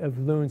rate of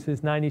loons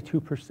is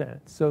 92%.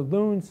 So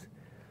loons,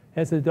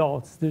 as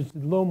adults, there's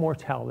low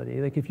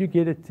mortality. Like if you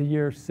get it to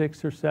year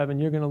 6 or 7,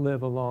 you're going to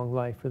live a long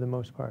life for the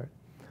most part.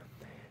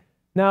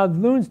 Now,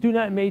 loons do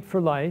not mate for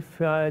life.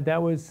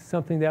 That was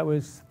something that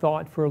was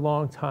thought for a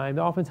long time.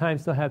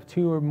 Oftentimes, they'll have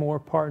 2 or more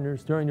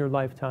partners during their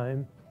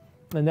lifetime,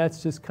 and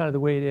that's just kind of the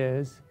way it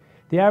is.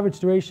 The average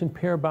duration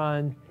pair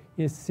bond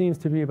seems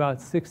to be about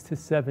 6 to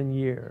 7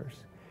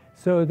 years.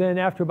 So then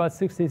after about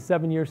 6 to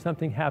 7 years,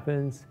 something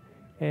happens,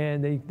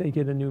 and they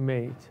get a new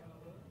mate.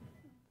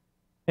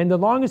 And the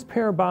longest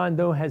pair bond,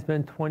 though, has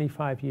been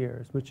 25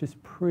 years, which is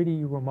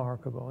pretty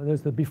remarkable.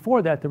 And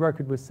before that, the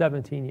record was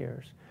 17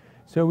 years.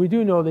 So we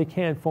do know they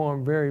can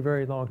form very,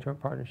 very long-term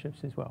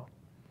partnerships as well.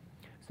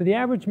 So the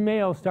average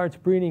male starts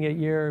breeding at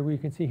year, we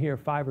can see here,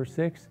 5 or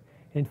 6,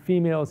 and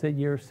females at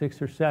year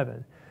 6 or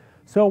 7.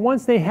 So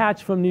once they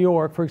hatch from New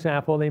York, for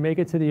example, they make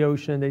it to the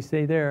ocean, they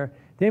stay there,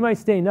 they might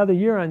stay another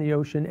year on the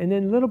ocean, and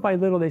then little by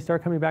little they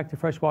start coming back to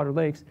freshwater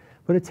lakes,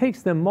 but it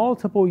takes them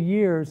multiple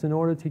years in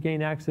order to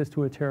gain access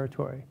to a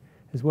territory,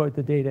 is what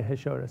the data has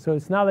showed us. So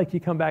it's not like you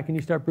come back and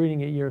you start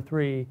breeding at year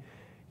 3,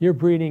 you're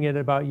breeding at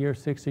about year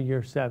 6 or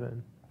year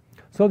 7.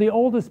 So the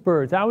oldest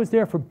birds, I was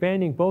there for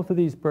banding both of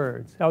these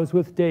birds. I was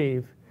with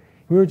Dave.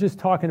 We were just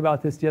talking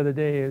about this the other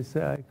day. It was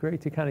great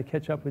to kind of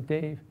catch up with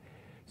Dave.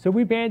 So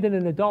we banded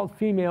an adult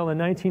female in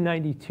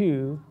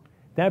 1992.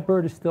 That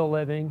bird is still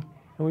living.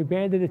 And we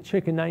banded a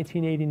chick in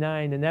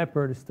 1989, and that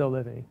bird is still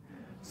living.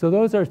 So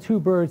those are 2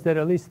 birds that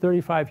are at least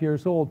 35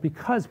 years old,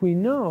 because we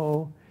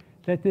know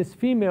that this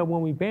female,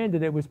 when we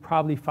banded it, was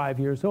probably 5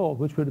 years old,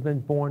 which would have been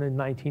born in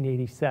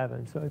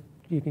 1987. So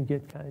you can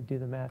kind of do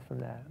the math from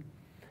that.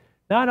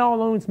 Not all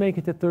loons make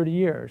it to 30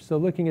 years. So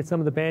looking at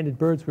some of the banded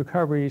birds'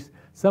 recoveries,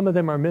 some of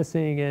them are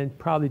missing and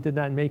probably did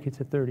not make it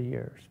to 30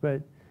 years.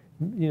 But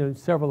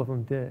several of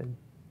them did.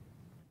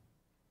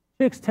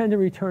 Chicks tend to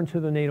return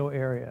to the natal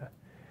area.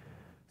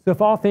 So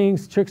if all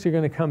things, chicks are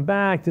going to come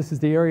back. This is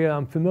the area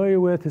I'm familiar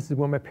with. This is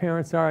where my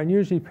parents are. And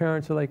usually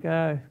parents are like,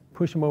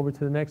 push them over to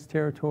the next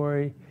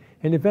territory.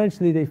 And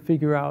eventually they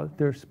figure out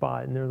their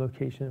spot and their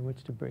location in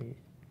which to breed.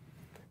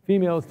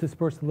 Females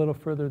disperse a little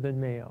further than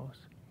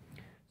males.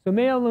 So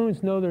male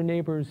loons know their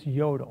neighbors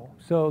yodel.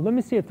 So let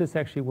me see if this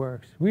actually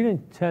works. We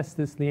didn't test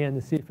this, Leanne,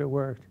 to see if it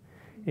worked.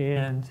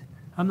 And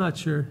I'm not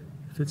sure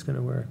if it's going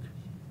to work.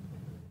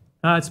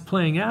 It's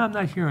playing. I'm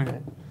not hearing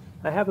it.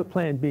 I have a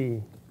plan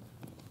B.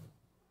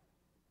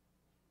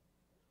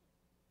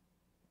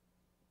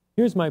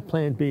 Here's my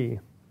plan B,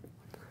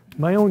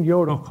 my own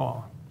yodel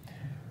call.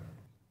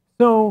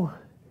 So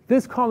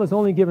this call is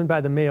only given by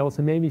the males,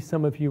 and maybe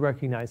some of you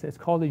recognize it. It's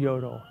called a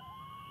yodel,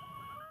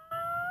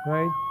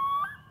 right?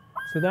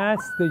 So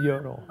that's the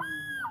yodel.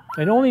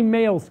 And only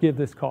males give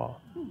this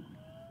call.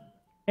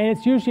 And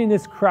it's usually in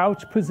this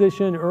crouch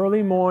position,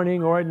 early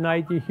morning or at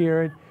night you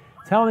hear it,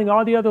 telling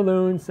all the other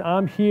loons,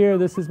 I'm here,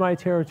 this is my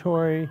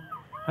territory,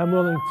 I'm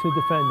willing to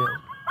defend it.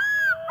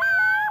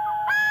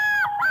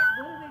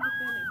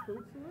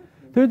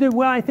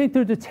 Well, I think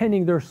they're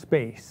defending their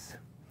space,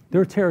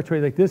 their territory.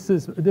 Like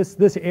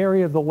this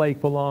area of the lake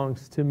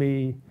belongs to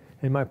me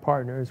and my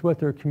partner is what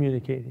they're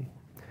communicating.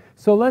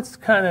 So let's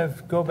kind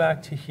of go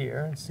back to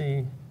here and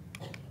see.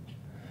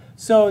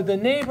 So the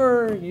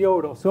neighbor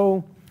yodel.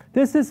 So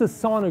this is a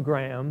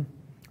sonogram,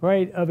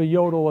 right, of a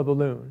yodel of a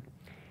loon.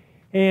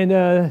 And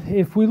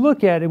if we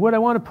look at it, what I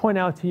want to point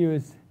out to you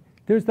is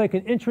there's like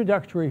an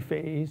introductory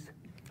phase,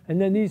 and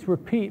then these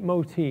repeat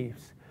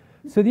motifs.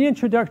 So the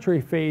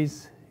introductory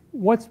phase,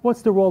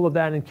 what's the role of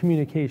that in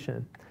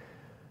communication?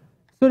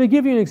 So to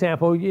give you an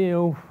example,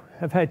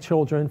 I've had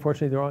children.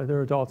 Fortunately,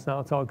 they're adults now.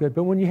 It's all good.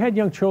 But when you had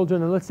young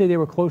children, and let's say they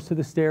were close to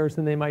the stairs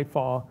and they might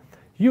fall,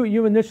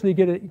 you initially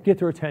get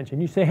their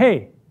attention. You say,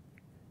 hey,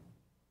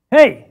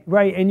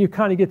 right? And you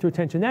kind of get their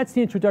attention. That's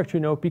the introductory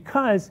note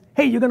because,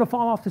 hey, you're going to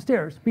fall off the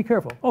stairs. Be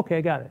careful. Okay,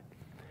 I got it.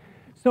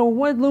 So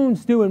what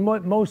loons do and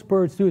what most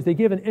birds do is they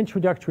give an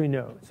introductory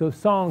note. So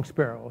song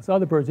sparrows,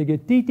 other birds, they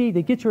get dee-dee,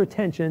 they get your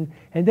attention,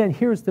 and then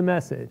here's the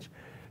message.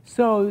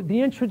 So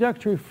the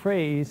introductory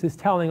phrase is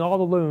telling all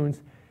the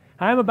loons,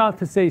 I'm about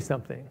to say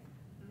something.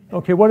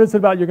 Okay, what is it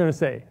about you're going to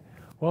say?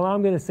 Well,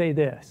 I'm going to say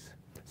this.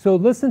 So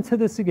listen to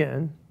this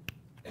again.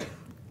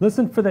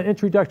 Listen for the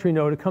introductory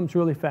note. It comes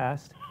really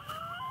fast.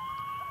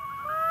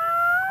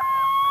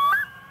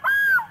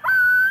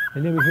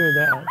 And then we hear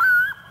that.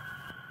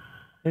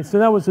 And so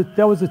that was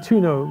a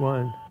two-note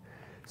one.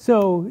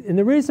 So, and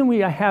the reason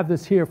I have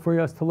this here for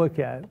us to look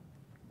at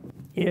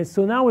is,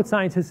 so now what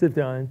scientists have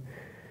done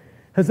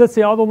is, let's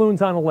say all the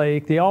loons on a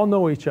lake, they all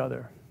know each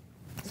other.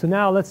 So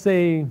now let's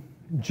say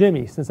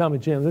Jimmy, since I'm a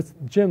Jim, let's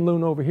Jim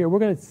Loon over here. We're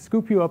going to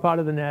scoop you up out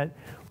of the net.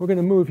 We're going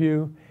to move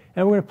you,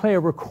 and we're going to play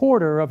a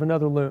recorder of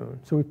another loon.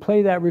 So we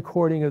play that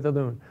recording of the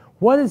loon.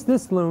 What is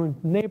this loon,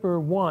 neighbor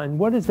one,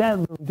 what does that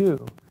loon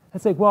do?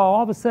 It's like, well,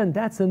 all of a sudden,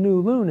 that's a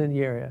new loon in the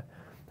area.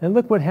 And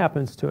look what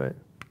happens to it.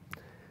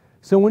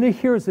 So when it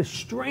hears a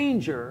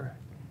stranger,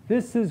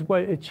 this is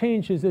what it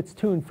changes its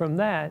tune from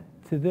that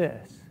to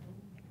this.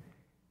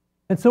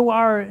 And so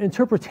our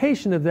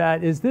interpretation of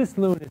that is this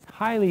loon is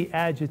highly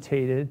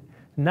agitated,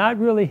 not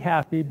really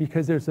happy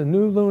because there's a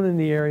new loon in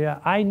the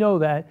area. I know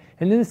that.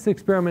 And this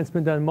experiment's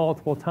been done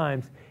multiple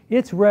times.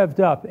 It's revved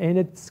up and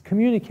it's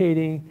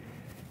communicating,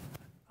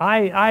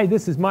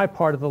 this is my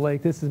part of the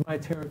lake, this is my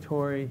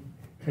territory,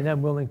 and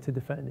I'm willing to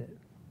defend it.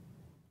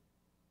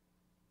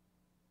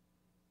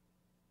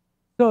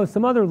 So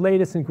some other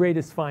latest and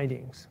greatest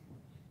findings.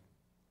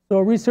 So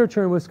a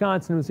researcher in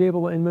Wisconsin was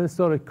able, in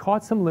Minnesota,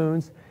 caught some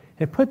loons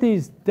and put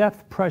these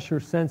depth pressure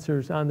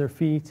sensors on their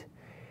feet.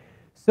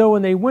 So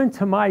when they went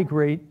to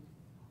migrate,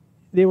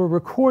 they were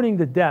recording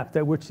the depth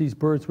at which these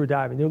birds were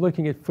diving. They're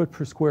looking at foot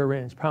per square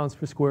inch, pounds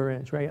per square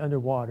inch, right,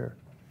 underwater.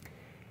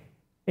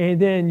 And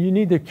then you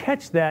need to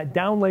catch that,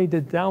 download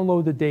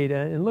the data,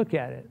 and look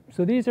at it.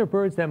 So these are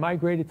birds that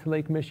migrated to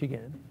Lake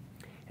Michigan.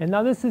 And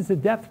now this is the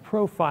depth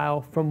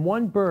profile from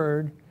one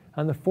bird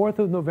on the 4th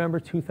of November,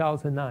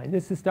 2009.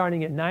 This is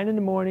starting at 9 in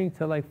the morning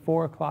to like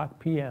 4 o'clock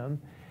p.m.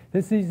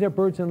 These are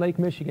birds in Lake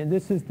Michigan.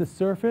 This is the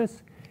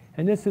surface,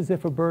 and this is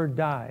if a bird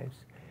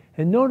dives.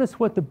 And notice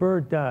what the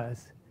bird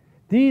does.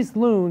 These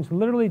loons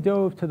literally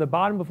dove to the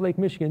bottom of Lake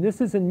Michigan.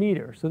 This is in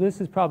meters, so this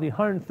is probably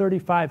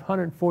 135,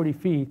 140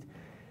 feet.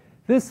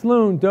 This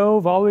loon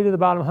dove all the way to the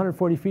bottom,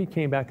 140 feet,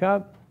 came back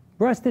up,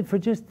 rested for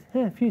just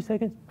a few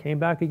seconds, came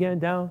back again,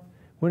 down,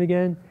 went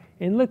again,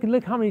 and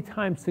look how many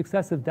times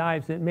successive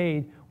dives it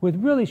made with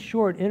really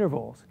short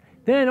intervals.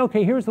 Then,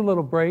 okay, here's a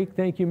little break,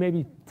 thank you,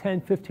 maybe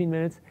 10, 15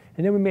 minutes,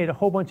 and then we made a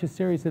whole bunch of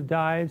series of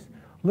dives.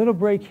 Little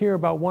break here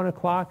about 1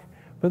 o'clock,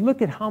 but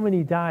look at how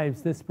many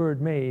dives this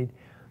bird made.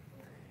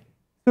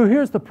 So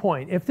here's the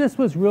point. If this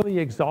was really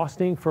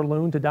exhausting for a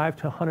loon to dive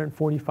to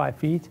 145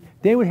 feet,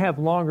 they would have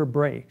longer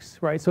breaks,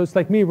 right? So it's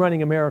like me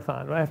running a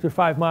marathon. Right? After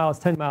 5 miles,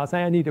 10 miles,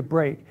 I need a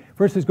break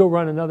versus go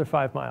run another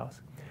 5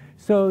 miles.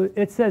 So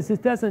it says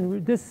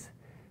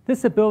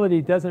this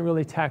ability doesn't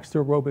really tax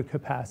their aerobic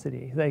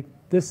capacity. Like,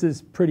 this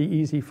is pretty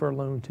easy for a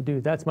loon to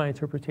do. That's my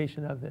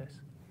interpretation of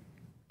this.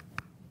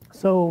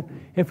 So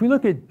if we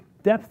look at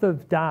depth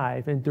of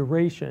dive and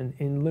duration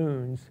in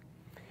loons,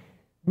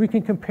 we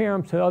can compare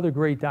them to other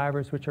great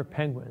divers, which are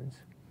penguins.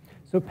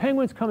 So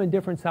penguins come in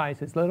different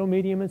sizes, little,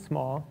 medium, and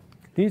small.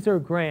 These are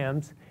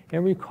grams.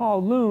 And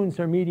recall, loons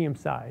are medium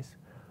size,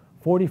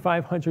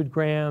 4,500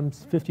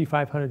 grams,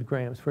 5,500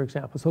 grams, for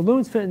example. So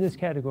loons fit in this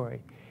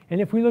category. And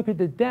if we look at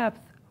the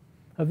depth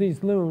of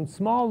these loons,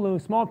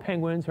 small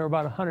penguins are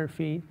about 100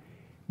 feet.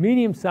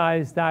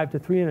 Medium-sized dive to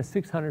 300 to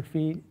 600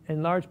 feet,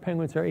 and large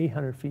penguins are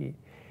 800 feet.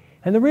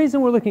 And the reason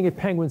we're looking at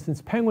penguins,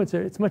 since penguins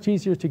it's much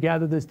easier to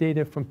gather this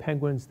data from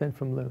penguins than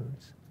from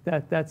loons.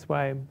 That's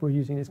why we're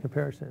using this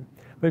comparison.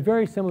 But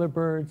very similar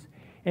birds.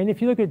 And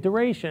if you look at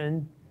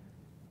duration,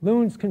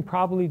 loons can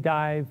probably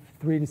dive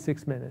 3 to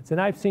 6 minutes.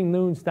 And I've seen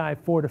loons dive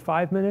 4 to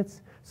 5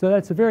 minutes. So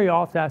that's a very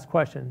oft asked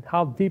question.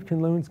 How deep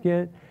can loons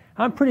get?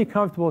 I'm pretty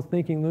comfortable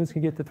thinking loons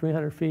can get to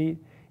 300 feet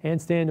and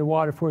stay in the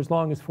water for as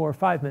long as 4 or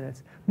 5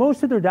 minutes.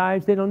 Most of their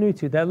dives, they don't need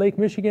to. That Lake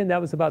Michigan, that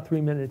was about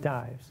 3-minute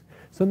dives.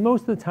 So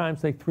most of the time,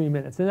 it's like 3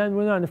 minutes. And then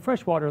when they're on the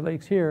freshwater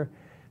lakes here,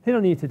 they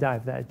don't need to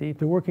dive that deep.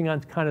 They're working on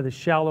kind of the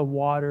shallow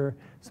water,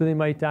 so they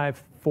might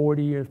dive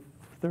 40 or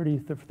 30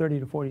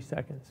 to 40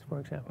 seconds, for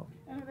example.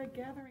 And are they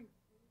gathering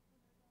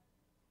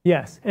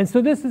Yes, and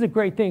so this is a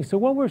great thing. So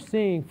what we're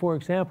seeing, for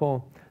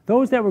example,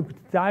 those that were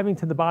diving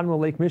to the bottom of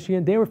Lake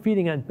Michigan, they were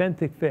feeding on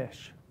benthic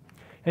fish.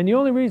 And the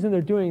only reason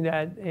they're doing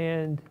that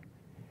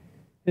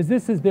is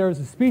there's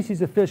a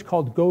species of fish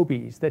called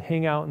gobies that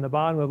hang out in the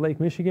bottom of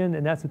Lake Michigan,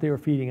 and that's what they were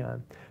feeding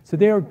on. So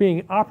they were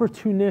being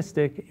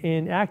opportunistic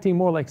in acting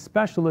more like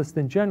specialists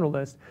than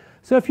generalists.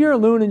 So if you're a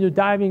loon and you're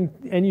diving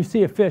and you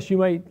see a fish, you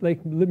might,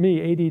 like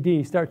me,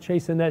 ADD, start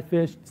chasing that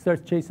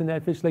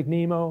fish like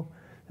Nemo,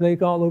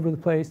 like all over the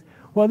place.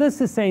 Well,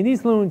 this is saying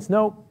these loons,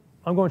 nope,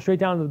 I'm going straight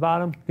down to the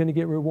bottom, going to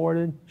get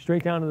rewarded,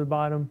 straight down to the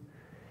bottom.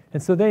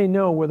 And so they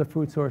know where the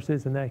food source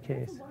is in that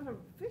case. That's a lot of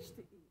fish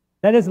to eat.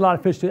 That is a lot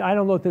of fish to eat. I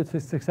don't know if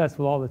that's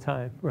successful all the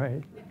time,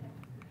 right?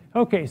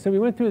 Okay, so we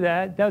went through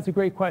that. That was a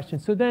great question.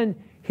 So then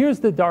here's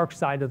the dark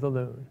side of the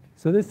loon.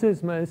 So this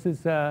is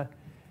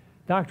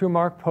Dr.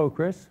 Mark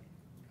Pokris,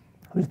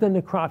 who's the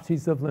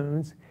necropsies of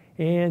loons.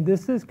 And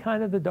this is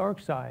kind of the dark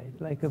side,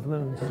 like, of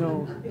loons.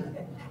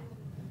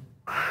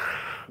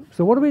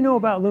 So what do we know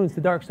about loons,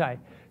 the dark side?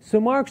 So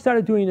Mark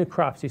started doing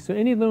necropsy. So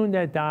any loon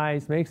that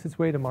dies makes its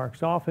way to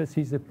Mark's office.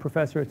 He's a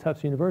professor at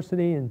Tufts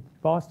University in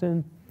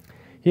Boston.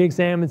 He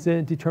examines it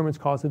and determines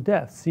cause of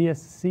death,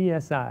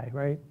 CSI,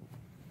 right?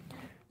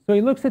 So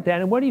he looks at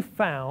that, and what he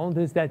found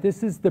is that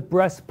this is the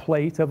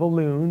breastplate of a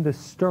loon, the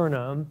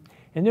sternum,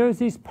 and there's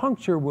these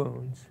puncture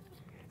wounds.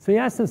 So he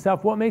asked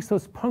himself, what makes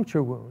those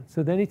puncture wounds?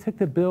 So then he took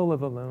the bill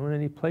of a loon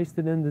and he placed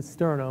it in the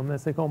sternum.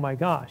 That's like, oh my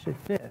gosh, it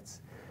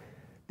fits.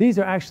 These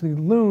are actually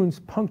loons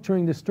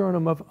puncturing the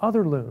sternum of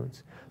other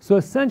loons. So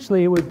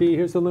essentially it would be,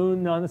 here's a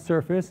loon on the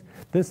surface.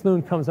 This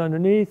loon comes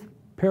underneath,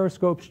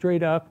 periscope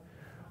straight up,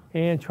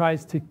 and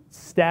tries to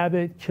stab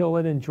it, kill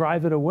it, and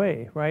drive it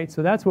away, right?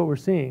 So that's what we're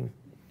seeing.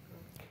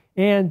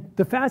 And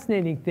the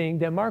fascinating thing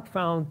that Mark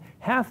found,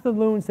 half the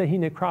loons that he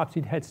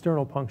necropsied had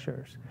sternal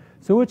punctures.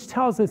 So which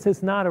tells us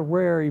it's not a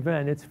rare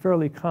event. It's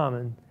fairly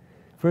common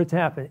for it to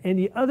happen. And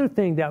the other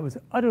thing that was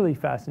utterly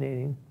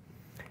fascinating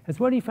is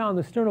what he found,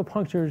 the sternal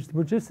punctures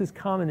were just as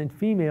common in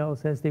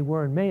females as they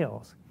were in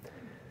males.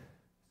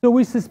 So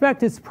we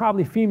suspect it's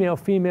probably female,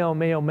 female,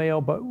 male,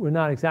 male, but we're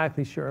not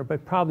exactly sure.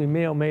 But probably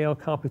male, male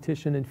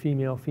competition and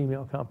female,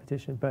 female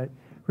competition. But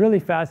really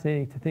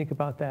fascinating to think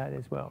about that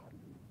as well.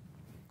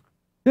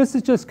 This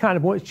is just kind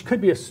of what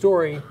could be a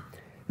story.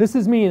 This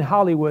is me in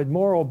Hollywood,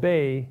 Morro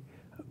Bay.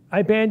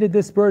 I banded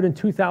this bird in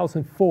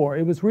 2004.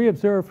 It was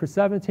reobserved for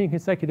 17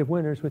 consecutive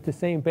winters with the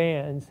same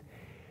bands,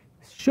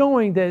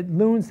 showing that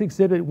loons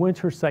exhibit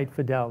winter site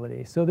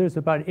fidelity. So there's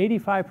about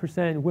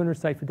 85% winter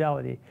site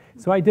fidelity.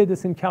 So I did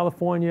this in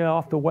California,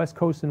 off the west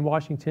coast in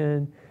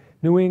Washington,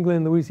 New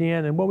England,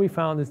 Louisiana, and what we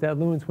found is that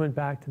loons went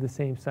back to the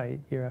same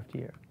site year after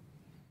year.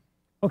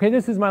 Okay,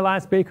 this is my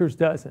last baker's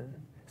dozen.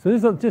 So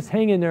this will just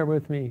hang in there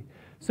with me.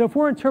 So if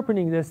we're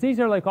interpreting this, these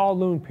are like all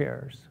loon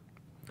pairs.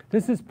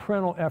 This is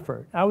parental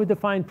effort. I would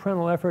define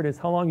parental effort as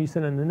how long you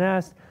sit in the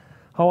nest,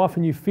 how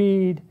often you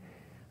feed.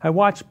 I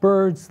watch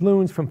birds,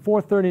 loons, from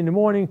 4:30 in the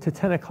morning to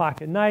 10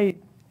 o'clock at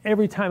night.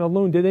 Every time a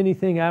loon did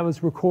anything, I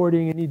was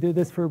recording, and he did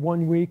this for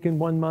 1 week and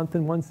 1 month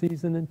and 1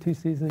 season and 2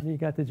 seasons, and you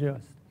got the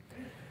gist.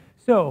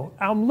 So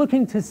I'm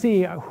looking to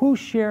see who's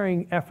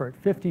sharing effort,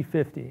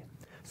 50-50.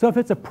 So if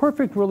it's a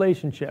perfect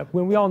relationship,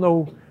 when we all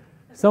know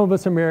some of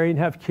us are married and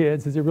have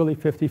kids, is it really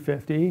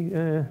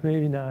 50-50?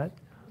 Maybe not.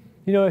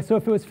 You know, so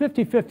if it was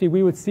 50-50,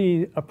 we would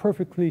see a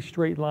perfectly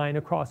straight line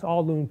across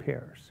all loon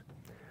pairs.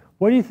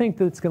 What do you think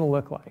that's going to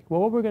look like?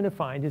 Well, what we're going to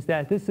find is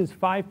that this is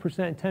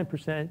 5%,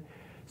 10%.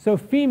 So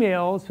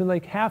females, so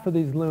like half of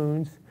these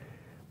loons,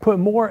 put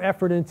more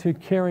effort into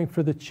caring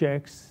for the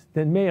chicks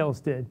than males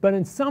did. But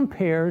in some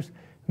pairs,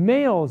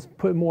 males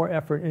put more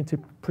effort into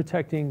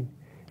protecting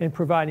and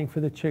providing for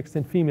the chicks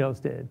than females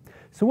did.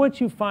 So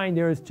what you find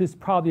there is just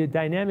probably a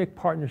dynamic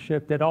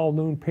partnership that all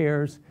loon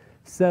pairs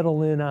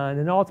settle in on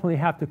and ultimately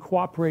have to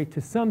cooperate to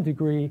some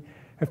degree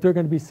if they're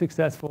going to be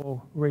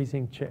successful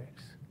raising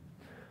chicks.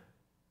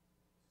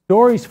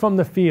 Stories from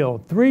the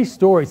field, 3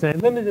 stories, and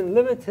I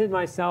limited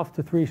myself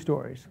to 3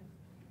 stories.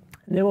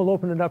 And then we'll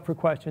open it up for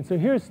questions. So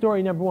here's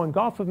story number 1,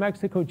 Gulf of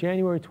Mexico,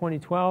 January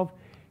 2012.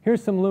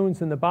 Here's some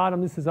loons in the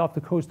bottom. This is off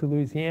the coast of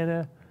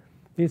Louisiana.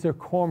 These are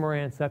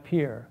cormorants up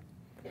here.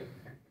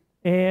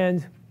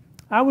 And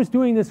I was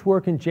doing this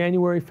work in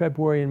January,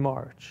 February, and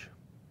March.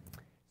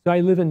 So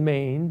I live in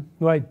Maine.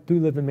 Well, I do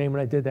live in Maine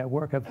when I did that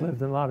work. I've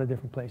lived in a lot of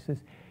different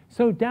places.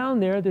 So down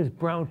there's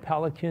brown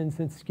pelicans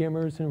and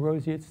skimmers and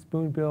roseate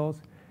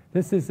spoonbills.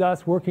 This is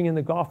us working in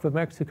the Gulf of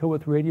Mexico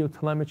with radio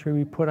telemetry.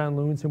 We put on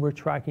loons and we're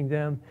tracking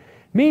them.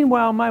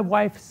 Meanwhile, my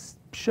wife's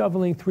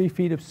shoveling 3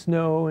 feet of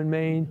snow in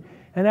Maine.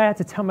 And I had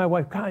to tell my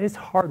wife, God, it's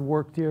hard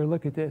work, dear.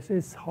 Look at this.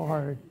 It's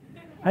hard.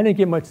 I didn't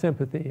get much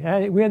sympathy.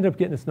 We ended up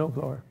getting a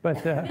snowblower.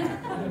 But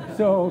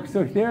so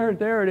there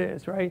it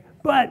is, right?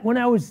 But when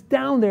I was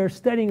down there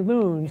studying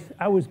loons,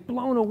 I was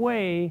blown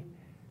away.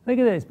 Look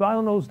at this,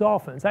 bottlenose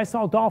dolphins. I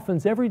saw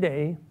dolphins every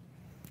day,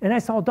 and I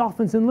saw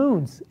dolphins and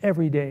loons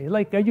every day.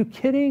 Like, are you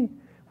kidding?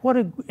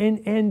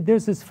 And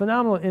there's this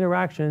phenomenal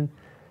interaction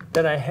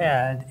that I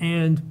had.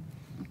 And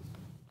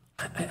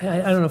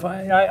I don't know if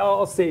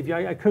I'll save you.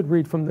 I could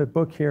read from the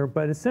book here,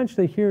 but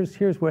essentially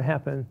here's what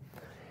happened.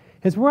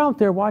 Is we're out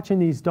there watching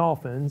these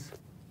dolphins,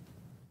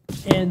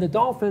 and the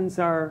dolphins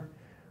are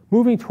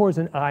moving towards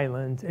an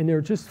island, and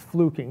they're just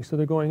fluking. So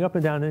they're going up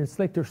and down, and it's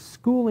like they're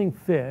schooling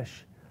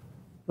fish.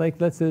 Like,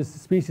 let's say there's a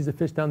species of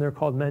fish down there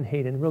called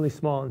menhaden, really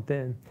small and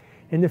thin.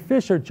 And the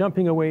fish are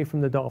jumping away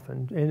from the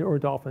dolphin, or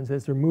dolphins,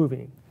 as they're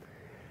moving.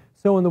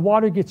 So when the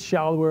water gets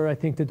shallower, I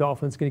think the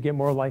dolphin's going to get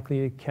more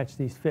likely to catch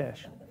these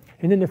fish.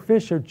 And then the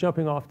fish are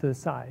jumping off to the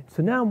side.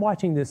 So now I'm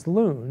watching this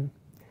loon.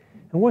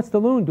 And what's the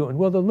loon doing?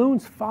 Well, the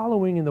loon's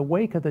following in the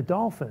wake of the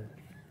dolphin.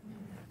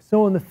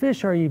 So when the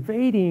fish are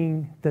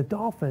evading the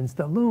dolphins,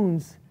 the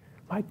loons,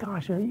 my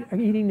gosh, are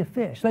eating the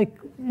fish. Like,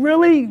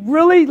 really?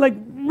 Really? Like,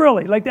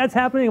 really? Like, that's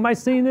happening? Am I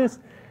seeing this?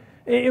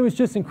 It was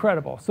just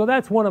incredible. So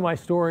that's one of my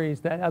stories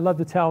that I love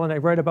to tell, and I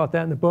write about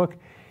that in the book.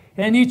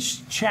 And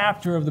each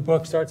chapter of the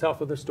book starts off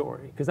with a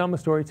story, because I'm a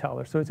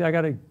storyteller. So I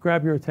got to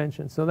grab your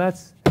attention. So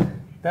that's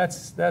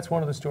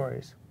one of the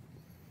stories.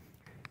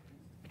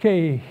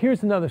 Okay,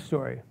 here's another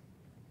story.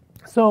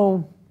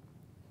 So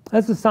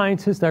as a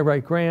scientist, I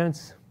write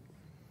grants.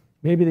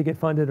 Maybe they get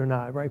funded or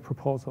not. I write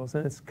proposals,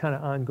 and it's kind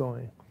of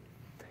ongoing.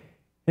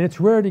 And it's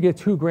rare to get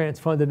 2 grants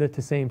funded at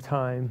the same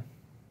time.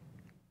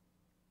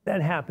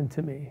 That happened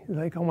to me.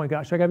 Like, oh my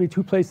gosh, I got to be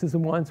 2 places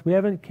at once.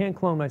 Can't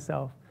clone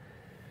myself.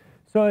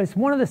 So it's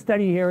one of the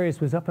study areas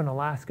was up in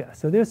Alaska.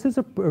 So this is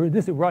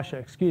Russia,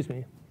 excuse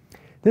me.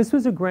 This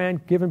was a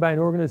grant given by an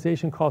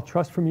organization called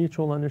Trust for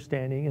Mutual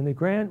Understanding, and the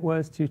grant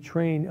was to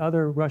train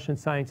other Russian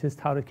scientists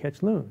how to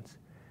catch loons.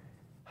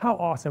 How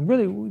awesome.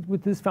 Really,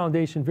 with this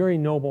foundation, very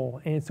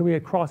noble, and so we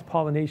had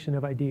cross-pollination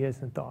of ideas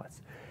and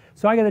thoughts.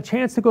 So I got a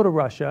chance to go to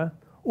Russia,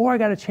 or I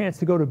got a chance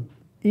to go to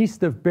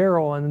east of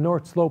Barrow on the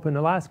North Slope in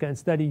Alaska and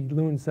study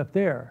loons up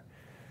there.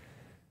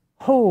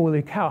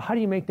 Holy cow, how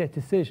do you make that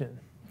decision?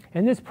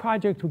 And this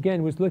project,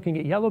 again, was looking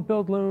at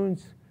yellow-billed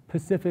loons,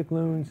 Pacific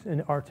loons,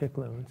 and Arctic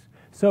loons.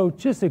 So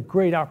just a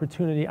great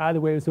opportunity.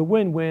 Either way, it was a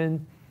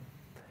win-win.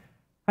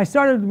 I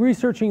started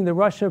researching the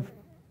Russia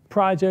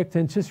project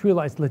and just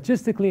realized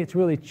logistically it's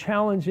really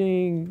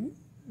challenging.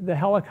 The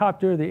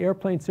helicopter, the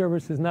airplane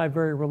service is not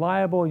very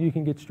reliable. You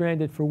can get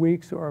stranded for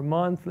weeks or a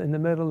month in the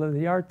middle of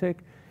the Arctic.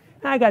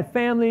 I got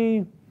family.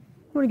 I'm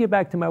going to get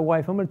back to my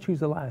wife. I'm going to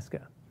choose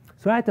Alaska.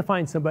 So I had to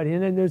find somebody,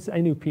 and then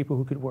I knew people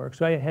who could work.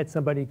 So I had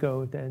somebody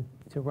go then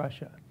to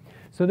Russia.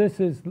 So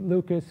this is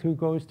Lucas, who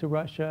goes to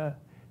Russia,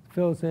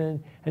 fills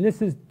in. And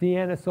this is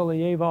Deanna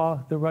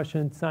Solyeva, the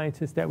Russian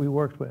scientist that we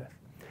worked with.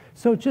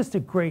 So just a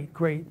great,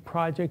 great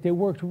project. It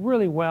worked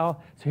really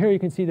well. So here you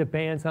can see the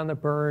bands on the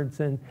birds.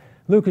 And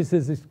Lucas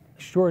is an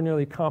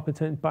extraordinarily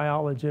competent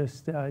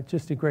biologist,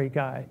 just a great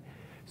guy.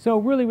 So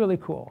really, really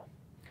cool.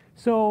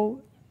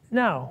 So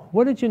now,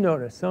 what did you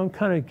notice? So I'm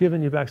kind of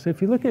giving you back. So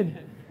if you look at,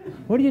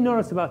 what do you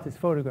notice about this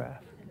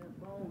photograph?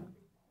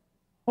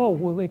 Oh,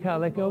 well,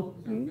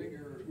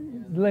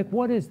 like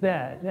what is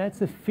that?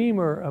 That's a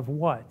femur of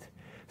what?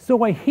 So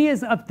while he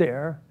is up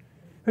there,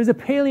 there's a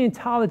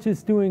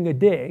paleontologist doing a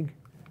dig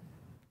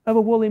of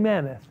a woolly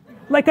mammoth.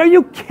 Like, are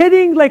you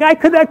kidding? Like,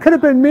 that could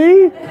have been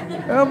me?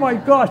 Oh my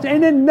gosh.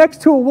 And then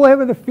next to it, we'll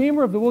have the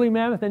femur of the woolly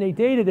mammoth, and they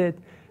dated it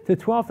to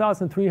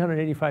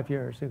 12,385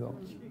 years ago.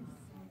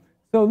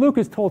 So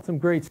Lucas told some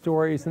great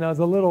stories, and I was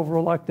a little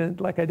reluctant,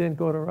 like I didn't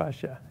go to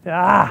Russia.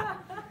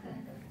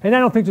 And I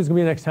don't think there's going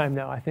to be next time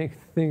now. I think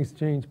things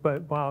change,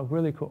 but wow,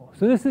 really cool.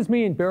 So this is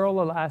me in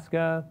Barrow,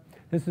 Alaska.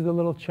 This is a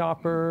little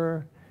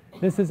chopper.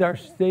 This is our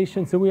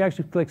station. So we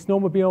actually, like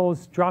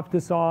snowmobiles, dropped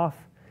this off,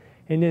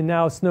 and then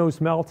now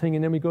snow's melting,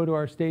 and then we go to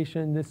our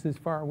station. This is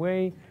far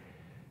away.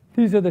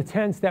 These are the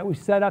tents that we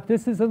set up.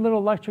 This is a little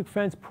electric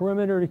fence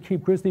perimeter to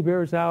keep grizzly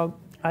bears out.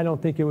 I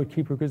don't think it would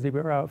keep a grizzly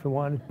bear out if it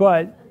wanted,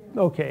 but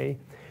okay.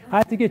 I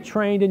have to get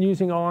trained in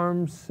using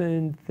arms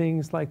and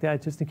things like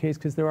that just in case,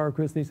 because there are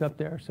grizzlies up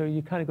there. So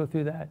you kind of go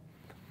through that.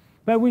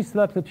 But we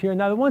slept up here.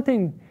 Now, the one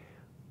thing,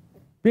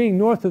 being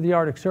north of the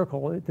Arctic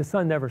Circle, the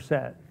sun never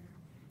set.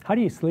 How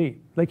do you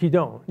sleep? Like, you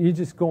don't. You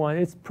just go on.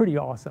 It's pretty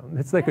awesome.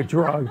 It's like a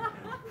drug.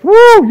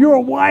 Woo, you're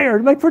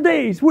wired. Like, for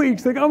days,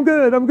 weeks. Like, I'm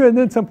good, I'm good. And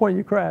then at some point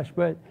you crash.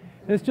 But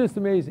it's just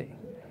amazing.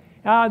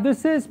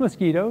 This is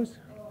mosquitoes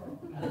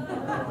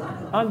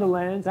on the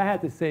lens. I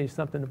had to say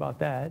something about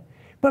that.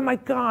 But my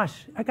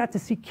gosh, I got to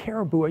see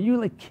caribou. Are you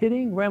like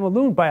kidding? I'm a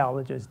loon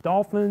biologist.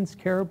 Dolphins,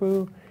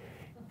 caribou,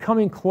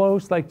 coming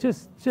close, like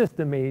just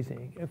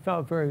amazing. It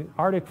felt very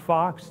Arctic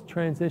fox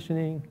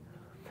transitioning.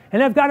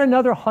 And I've got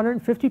another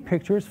 150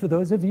 pictures for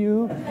those of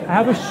you. I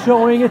have a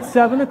showing at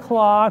 7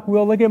 o'clock.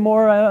 We'll look at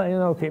more,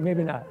 okay,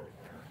 maybe not.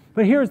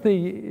 But here's the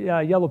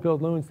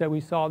yellow-billed loons that we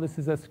saw. This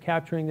is us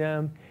capturing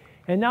them.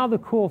 And now the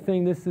cool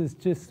thing, this is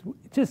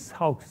just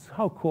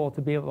how cool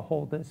to be able to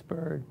hold this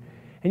bird.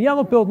 And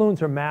yellow-billed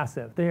loons are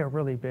massive. They are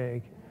really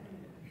big.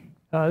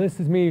 This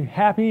is me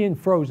happy and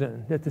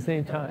frozen at the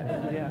same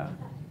time. Yeah.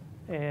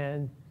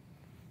 And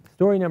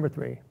story number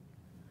 3.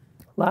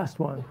 Last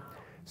one.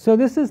 So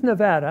this is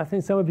Nevada. I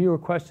think some of you were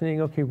questioning,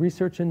 okay,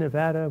 research in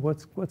Nevada,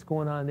 what's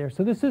going on there?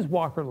 So this is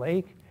Walker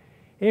Lake.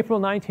 April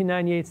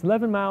 1998. It's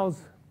 11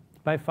 miles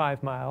by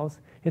 5 miles.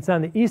 It's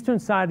on the eastern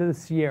side of the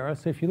Sierra.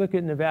 So if you look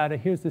at Nevada,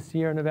 here's the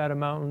Sierra Nevada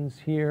mountains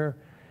here.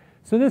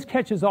 So this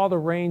catches all the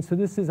rain. So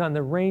this is on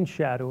the rain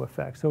shadow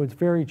effect. So it's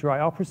very dry.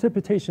 All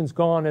precipitation's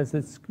gone as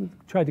it's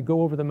tried to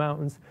go over the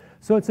mountains.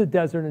 So it's a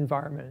desert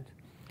environment.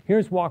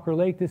 Here's Walker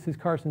Lake. This is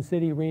Carson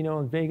City, Reno,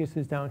 and Vegas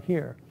is down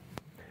here.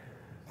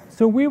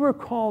 So we were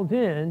called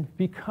in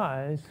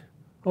because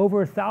over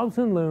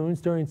 1,000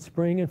 loons during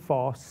spring and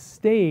fall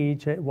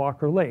stage at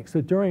Walker Lake.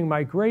 So during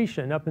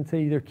migration up into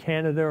either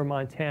Canada or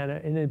Montana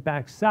and then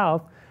back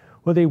south,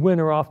 where they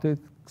winter off the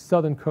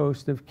southern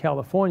coast of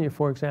California,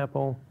 for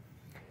example,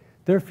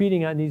 they're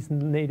feeding on these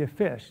native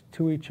fish,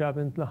 tui, chub,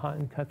 and lahat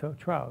and cutthroat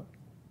trout.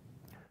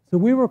 So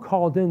we were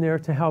called in there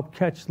to help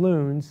catch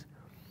loons.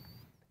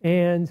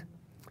 And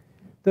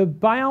the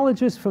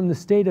biologist from the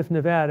state of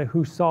Nevada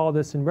who saw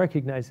this and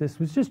recognized this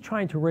was just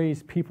trying to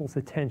raise people's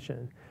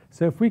attention.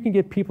 So if we can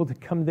get people to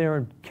come there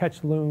and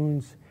catch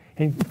loons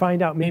and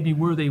find out maybe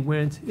where they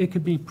went, it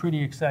could be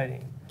pretty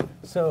exciting.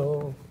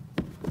 So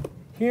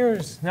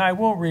now I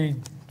will read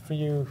for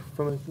you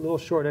from a little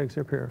short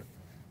excerpt here.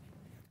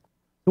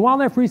 The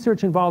wildlife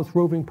research involves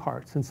roving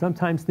parts, and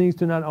sometimes things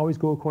do not always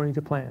go according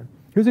to plan.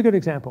 Here's a good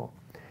example.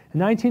 In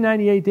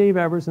 1998, Dave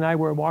Evers and I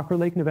were at Walker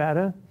Lake,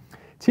 Nevada,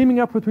 teaming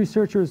up with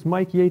researchers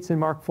Mike Yates and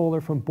Mark Fuller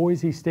from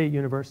Boise State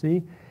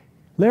University,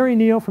 Larry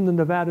Neal from the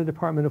Nevada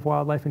Department of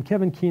Wildlife, and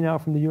Kevin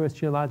Kenow from the U.S.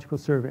 Geological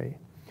Survey.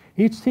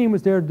 Each team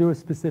was there to do a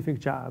specific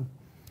job.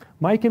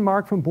 Mike and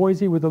Mark from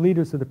Boise were the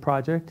leaders of the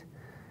project.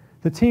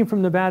 The team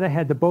from Nevada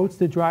had the boats,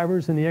 the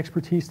drivers, and the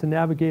expertise to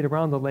navigate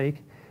around the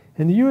lake.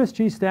 And the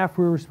USG staff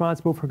were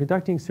responsible for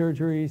conducting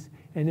surgeries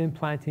and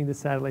implanting the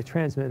satellite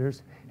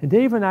transmitters. And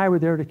Dave and I were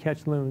there to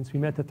catch loons. We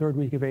met the 3rd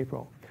week of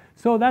April.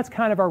 So that's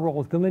kind of our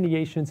role,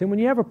 delineations. And when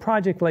you have a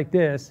project like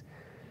this,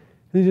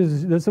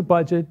 there's a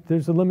budget,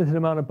 there's a limited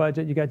amount of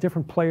budget, you got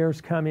different players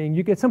coming.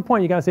 At some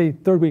point, you got to say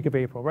 3rd week of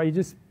April, right?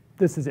 This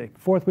is it,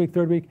 4th week,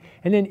 3rd week.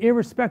 And then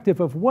irrespective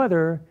of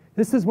weather,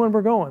 this is when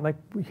we're going. Like,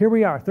 here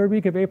we are, 3rd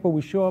week of April,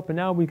 we show up, and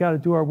now we got to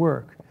do our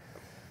work.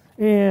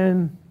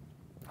 And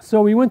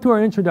so we went through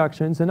our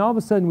introductions, and all of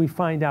a sudden we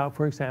find out,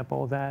 for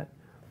example, that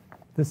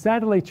the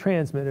satellite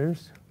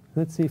transmitters,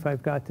 let's see if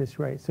I've got this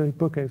right. So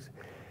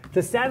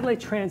the satellite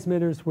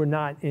transmitters were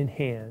not in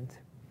hand.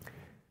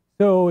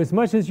 So as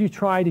much as you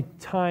try to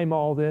time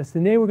all this,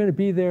 and they were going to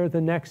be there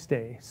the next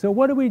day. So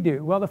what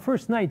do? Well, the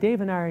first night,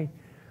 Dave and I,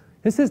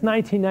 this is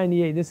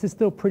 1998. This is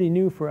still pretty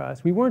new for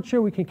us. We weren't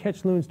sure we could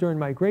catch loons during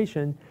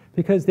migration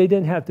because they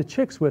didn't have the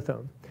chicks with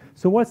them.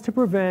 So what's to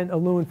prevent a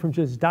loon from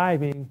just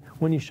diving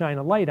when you shine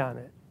a light on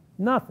it?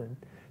 Nothing.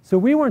 So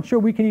we weren't sure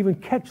we could even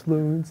catch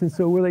loons. And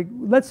so we're like,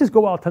 let's just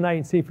go out tonight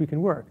and see if we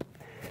can work.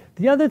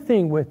 The other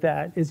thing with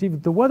that is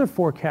even the weather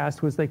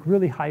forecast was like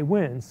really high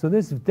winds. So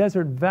this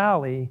desert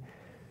valley,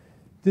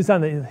 this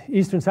on the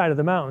eastern side of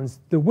the mountains,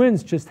 the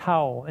winds just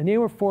howl. And they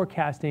were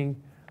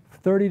forecasting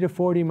 30 to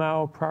 40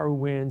 mile per hour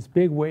winds,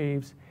 big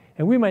waves,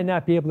 and we might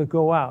not be able to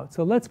go out.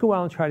 So let's go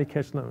out and try to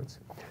catch loons.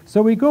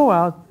 So we go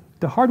out.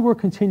 The hard work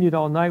continued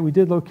all night. We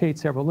did locate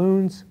several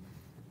loons.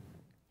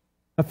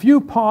 A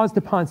few paused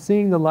upon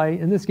seeing the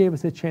light, and this gave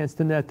us a chance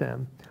to net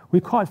them.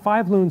 We caught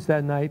 5 loons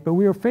that night, but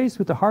we were faced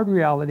with the hard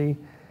reality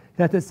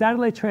that the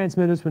satellite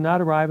transmitters would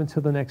not arrive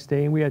until the next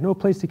day, and we had no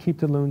place to keep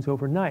the loons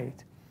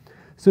overnight.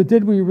 So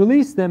did we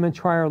release them and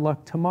try our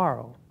luck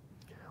tomorrow?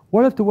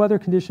 What if the weather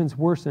conditions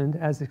worsened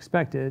as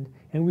expected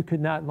and we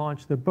could not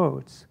launch the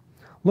boats?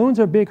 Loons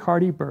are big,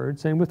 hardy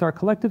birds, and with our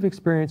collective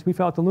experience, we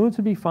felt the loons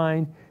would be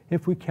fine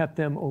if we kept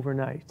them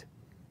overnight.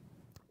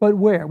 But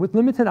where? With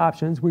limited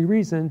options, we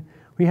reasoned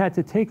we had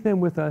to take them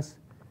with us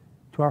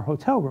to our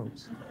hotel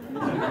rooms.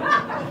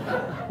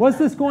 Was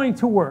this going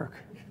to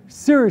work?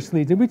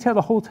 Seriously, did we tell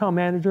the hotel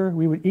manager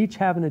we would each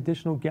have an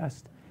additional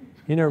guest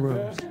in our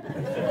rooms?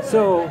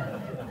 So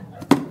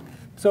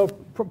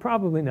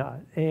probably not.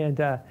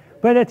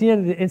 But at the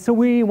end of the day, and so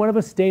one of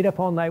us stayed up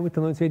all night with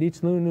the loons. We had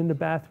each loon in the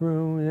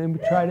bathroom, and then we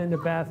tried it in the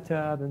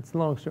bathtub, and it's a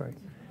long story.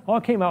 All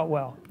came out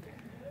well.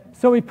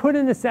 So we put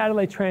in the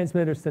satellite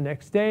transmitters the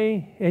next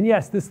day, and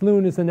yes, this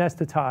loon is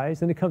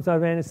anesthetized, and it comes out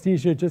of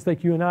anesthesia just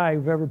like you and I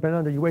have ever been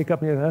under. You wake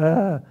up and you're,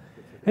 ah.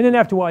 And then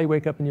after a while you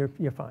wake up and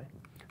you're fine.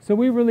 So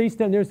we released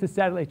them. There's the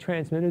satellite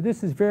transmitter.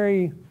 This is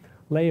very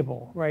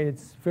layable, right?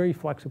 It's very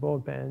flexible,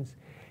 it bends.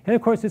 And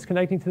of course, it's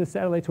connecting to the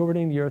satellites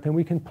orbiting the Earth, and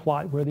we can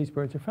plot where these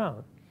birds are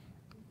found.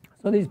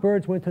 So these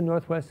birds went to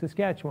northwest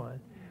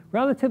Saskatchewan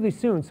relatively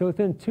soon. So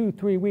within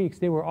 2-3 weeks,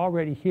 they were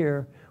already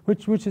here,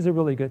 which is a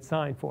really good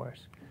sign for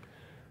us.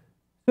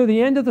 So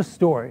the end of the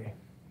story,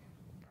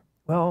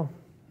 well,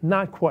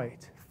 not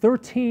quite.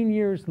 13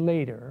 years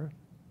later,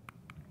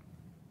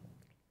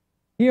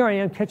 here I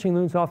am catching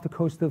loons off the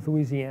coast of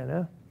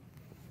Louisiana.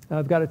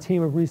 I've got a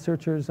team of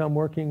researchers I'm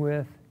working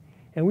with,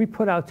 and we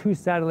put out 2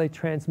 satellite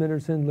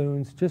transmitters in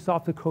loons just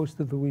off the coast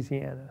of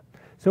Louisiana.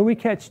 So we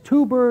catch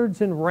 2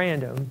 birds in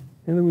random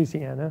in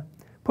Louisiana,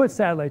 put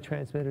satellite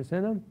transmitters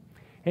in them,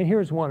 and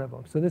here's one of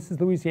them. So this is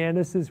Louisiana.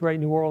 This is right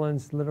New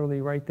Orleans, literally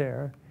right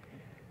there.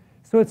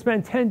 So it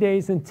spent 10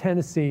 days in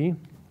Tennessee,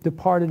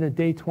 departed at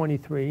day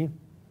 23.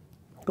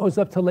 goes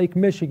up to Lake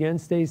Michigan,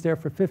 stays there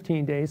for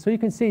 15 days. So you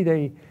can see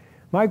they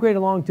migrate a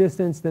long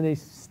distance, then they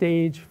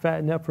stage,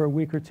 fatten up for a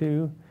week or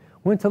two.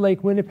 Went to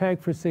Lake Winnipeg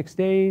for 6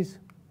 days.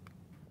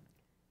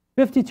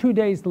 52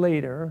 days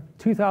later,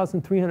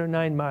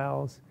 2,309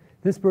 miles,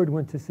 this bird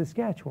went to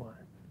Saskatchewan.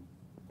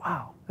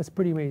 Wow, that's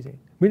pretty amazing.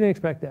 We didn't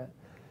expect that.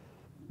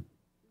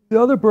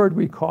 The other bird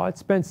we caught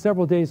spent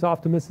several days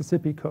off the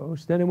Mississippi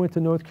coast. Then it went to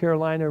North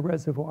Carolina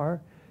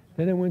Reservoir.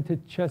 Then it went to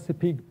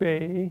Chesapeake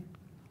Bay.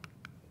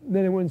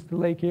 Then it went to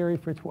Lake Erie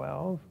for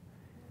 12.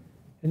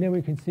 And then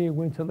we can see it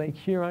went to Lake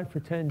Huron for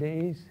 10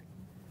 days,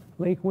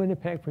 Lake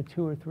Winnipeg for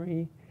 2 or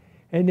 3.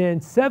 And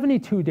then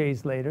 72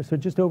 days later, so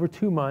just over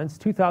 2 months,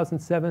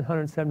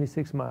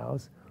 2,776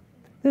 miles,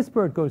 this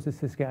bird goes to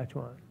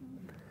Saskatchewan.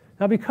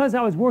 Now, because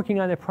I was working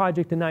on that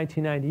project in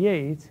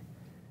 1998,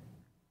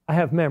 I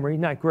have memory,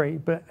 not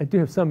great, but I do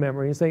have some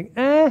memory. It's like,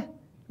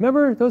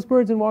 remember those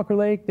birds in Walker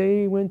Lake?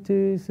 They went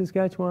to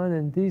Saskatchewan,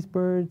 and these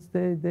birds,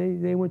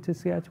 they went to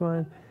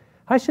Saskatchewan.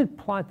 I should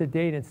plot the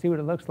data and see what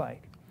it looks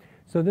like.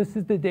 So this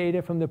is the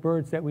data from the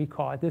birds that we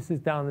caught. This is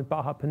down the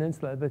Baja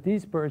Peninsula, but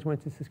these birds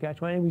went to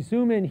Saskatchewan. And we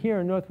zoom in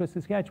here in northwest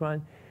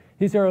Saskatchewan.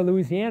 These are our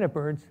Louisiana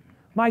birds.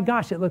 My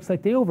gosh, it looks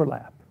like they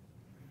overlap.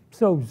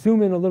 So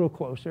zoom in a little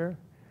closer.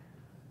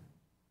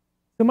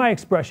 So my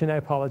expression, I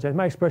apologize.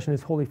 My expression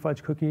is holy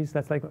fudge cookies.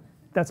 That's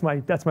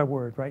my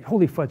word, right?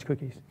 Holy fudge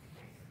cookies.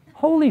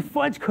 Holy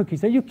fudge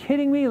cookies. Are you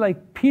kidding me?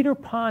 Like Peter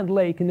Pond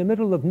Lake in the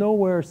middle of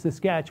nowhere,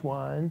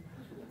 Saskatchewan.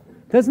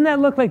 Doesn't that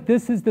look like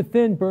this is the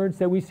thin birds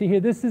that we see here?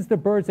 This is the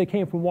birds that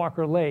came from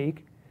Walker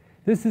Lake.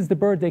 This is the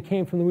bird that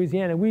came from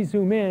Louisiana. We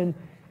zoom in.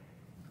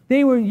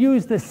 They would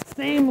use the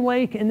same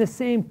lake in the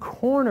same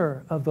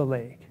corner of the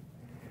lake.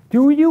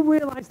 Do you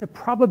realize the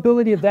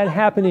probability of that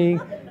happening?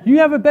 You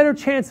have a better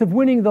chance of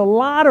winning the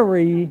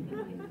lottery.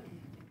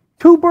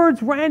 2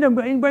 birds random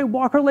in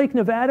Walker Lake,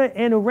 Nevada,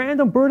 and a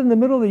random bird in the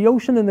middle of the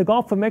ocean in the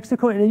Gulf of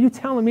Mexico, and are you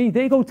telling me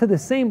they go to the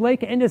same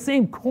lake in the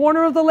same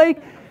corner of the lake?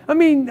 I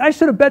mean, I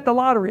should have bet the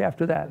lottery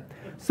after that.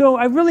 So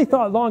I really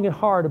thought long and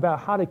hard about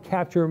how to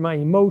capture my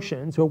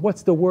emotions, or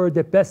what's the word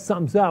that best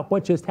sums up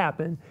what just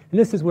happened, and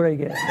this is what I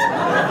get.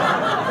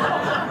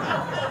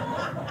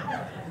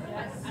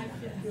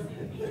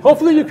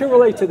 Hopefully you can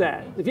relate to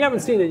that. If you haven't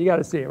seen it, you got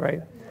to see it,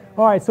 right?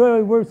 All right,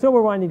 so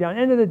we're winding down.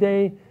 End of the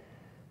day,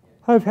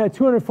 I've had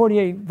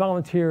 248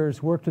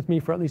 volunteers worked with me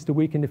for at least a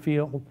week in the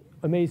field.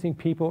 Amazing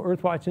people.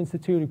 Earthwatch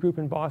Institute, a group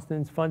in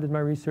Boston, funded my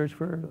research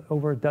for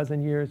over a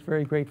dozen years.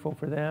 Very grateful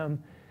for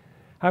them.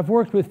 I've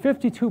worked with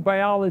 52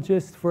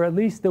 biologists for at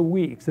least a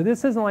week. So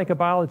this isn't like a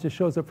biologist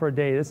shows up for a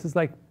day. This is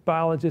like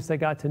biologists I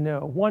got to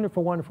know.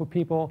 Wonderful, wonderful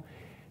people.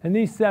 And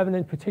these 7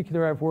 in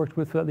particular I've worked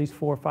with for at least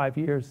 4 or 5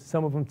 years,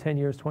 some of them 10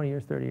 years, 20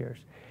 years, 30 years.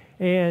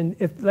 And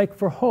if, like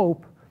for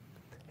Hope,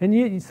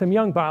 and some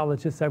young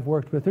biologists I've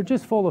worked with, they're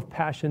just full of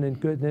passion and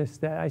goodness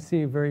that I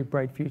see a very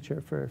bright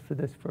future for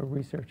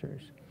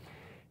researchers.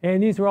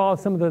 And these are all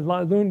some of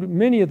the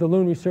many of the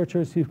Loon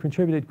researchers who've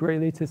contributed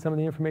greatly to some of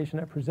the information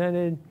I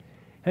presented.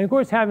 And of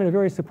course, having a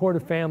very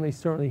supportive family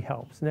certainly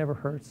helps, never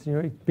hurts, you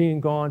know, being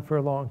gone for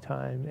a long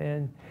time.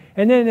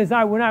 And then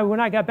when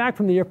I got back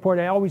from the airport,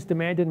 I always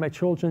demanded my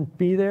children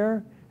be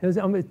there.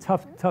 I'm a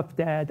tough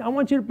dad. I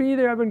want you to be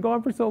there. I've been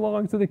gone for so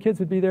long, so the kids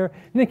would be there.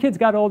 And the kids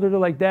got older, they're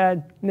like,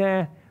 Dad,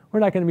 nah, we're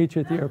not going to meet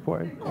you at the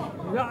airport.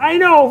 I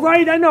know,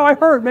 right? I know, I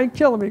heard, man,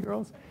 killing me,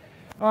 girls.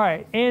 All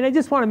right, and I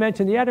just want to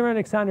mention the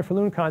Adirondack Center for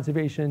Loon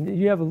Conservation.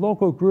 You have a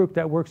local group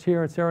that works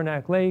here at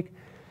Saranac Lake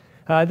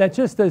that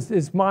just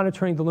is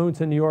monitoring the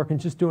loons in New York and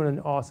just doing an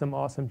awesome,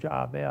 awesome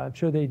job. I'm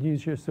sure they'd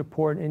use your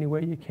support any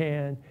way you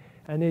can,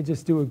 and they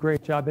just do a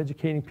great job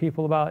educating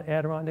people about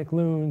Adirondack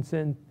loons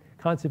and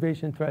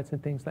conservation threats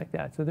and things like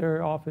that. So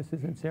their office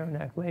is in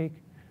Saranac Lake,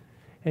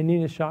 and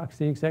Nina Schocks,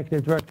 the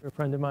executive director, a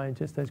friend of mine,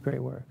 just does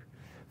great work.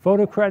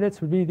 Photo credits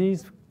would be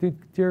these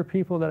dear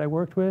people that I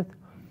worked with.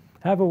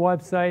 Have a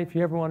website. If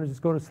you ever want to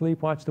just go to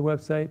sleep, watch the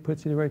website.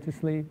 Puts you right to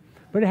sleep.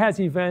 But it has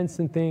events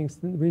and things,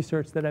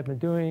 research that I've been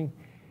doing,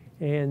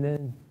 and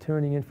then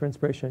turning in for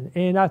inspiration.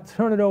 And I'll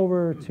turn it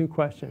over to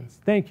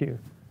questions. Thank you.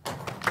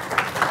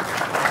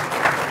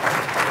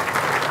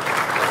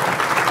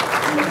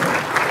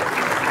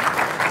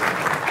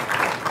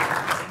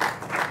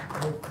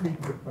 Three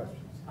quick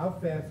questions. How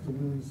fast do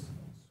loons